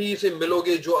सिक्योरिटी से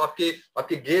मिलोगे जो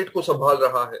आपके गेट को संभाल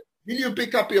रहा है? Will you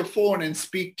pick up your phone and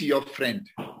speak to your friend?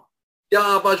 क्या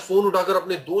आप आज फोन उठाकर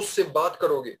अपने दोस्त से बात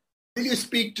करोगे? Will you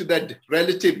speak to that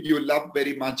relative you love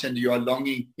very much and you are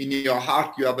longing in your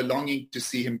heart, you have a longing to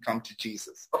see him come to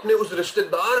Jesus? अपने उस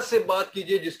रिश्तेदार से बात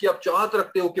कीजिए जिसकी आप चाहत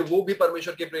रखते हो कि वो भी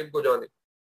परमेश्वर के प्रेम को जाने।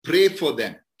 Pray for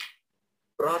them.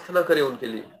 प्रार्थना करें उनके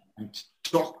लिए। And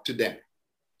talk to them.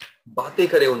 बातें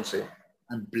करें उनसे।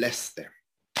 And bless them.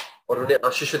 और उन्हें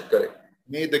आशीषित करें।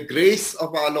 May the grace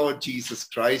of our Lord Jesus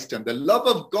Christ and the love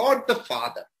of God the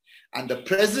Father and the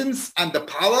presence and the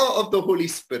power of the Holy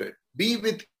Spirit be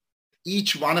with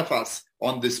each one of us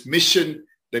on this mission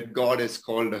that God has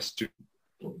called us to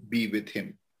be with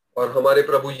him. और हमारे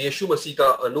प्रभु यीशु मसीह का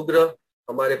अनुग्रह,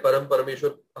 हमारे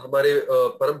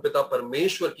परम पिता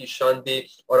परमेश्वर की शांति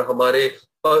और हमारे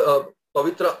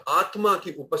पवित्र आत्मा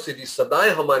की उपस्थिति सदाए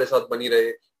हमारे साथ बनी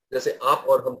रहे, जैसे आप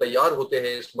और हम तैयार होते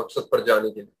हैं इस मकसद पर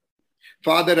जाने के लिए।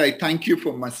 Father, I thank you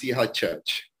for Masiha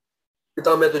Church.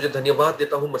 पिता, मैं तुझे धन्यवाद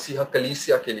देता हूँ मसीहा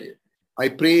कलीसिया के लिए। I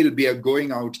pray it'll be a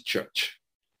going out church.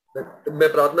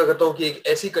 मैं प्रार्थना करता हूँ कि एक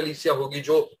ऐसी कलीसिया होगी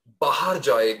जो बाहर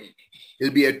जाएगी।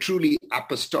 It'll be a truly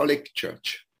apostolic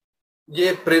church.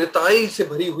 ये प्रेरिताई से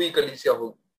भरी हुई कलीसिया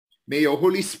होगी। May your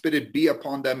Holy Spirit be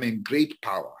upon them in great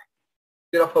power.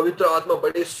 तेरा पवित्र आत्मा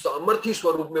बड़े सामर्थी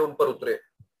स्वरूप में उन पर उतरे।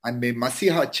 And may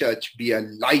Masiha Church be a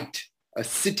light, a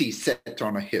city set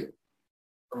on a hill.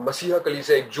 मसीहा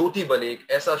कलीसिया एक ज्योति बने, एक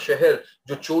ऐसा शहर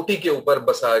जो चोटी के ऊपर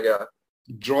बसाया गया,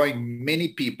 drawing many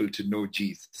people to know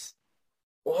Jesus.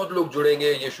 बहुत लोग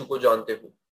जुड़ेंगे यीशु को जानते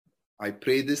हुए। I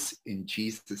pray this in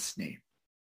Jesus' name.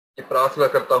 ये प्रार्थना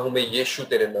करता हूं मैं यीशु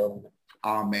तेरे नाम में।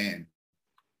 Amen.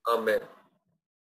 आमीन।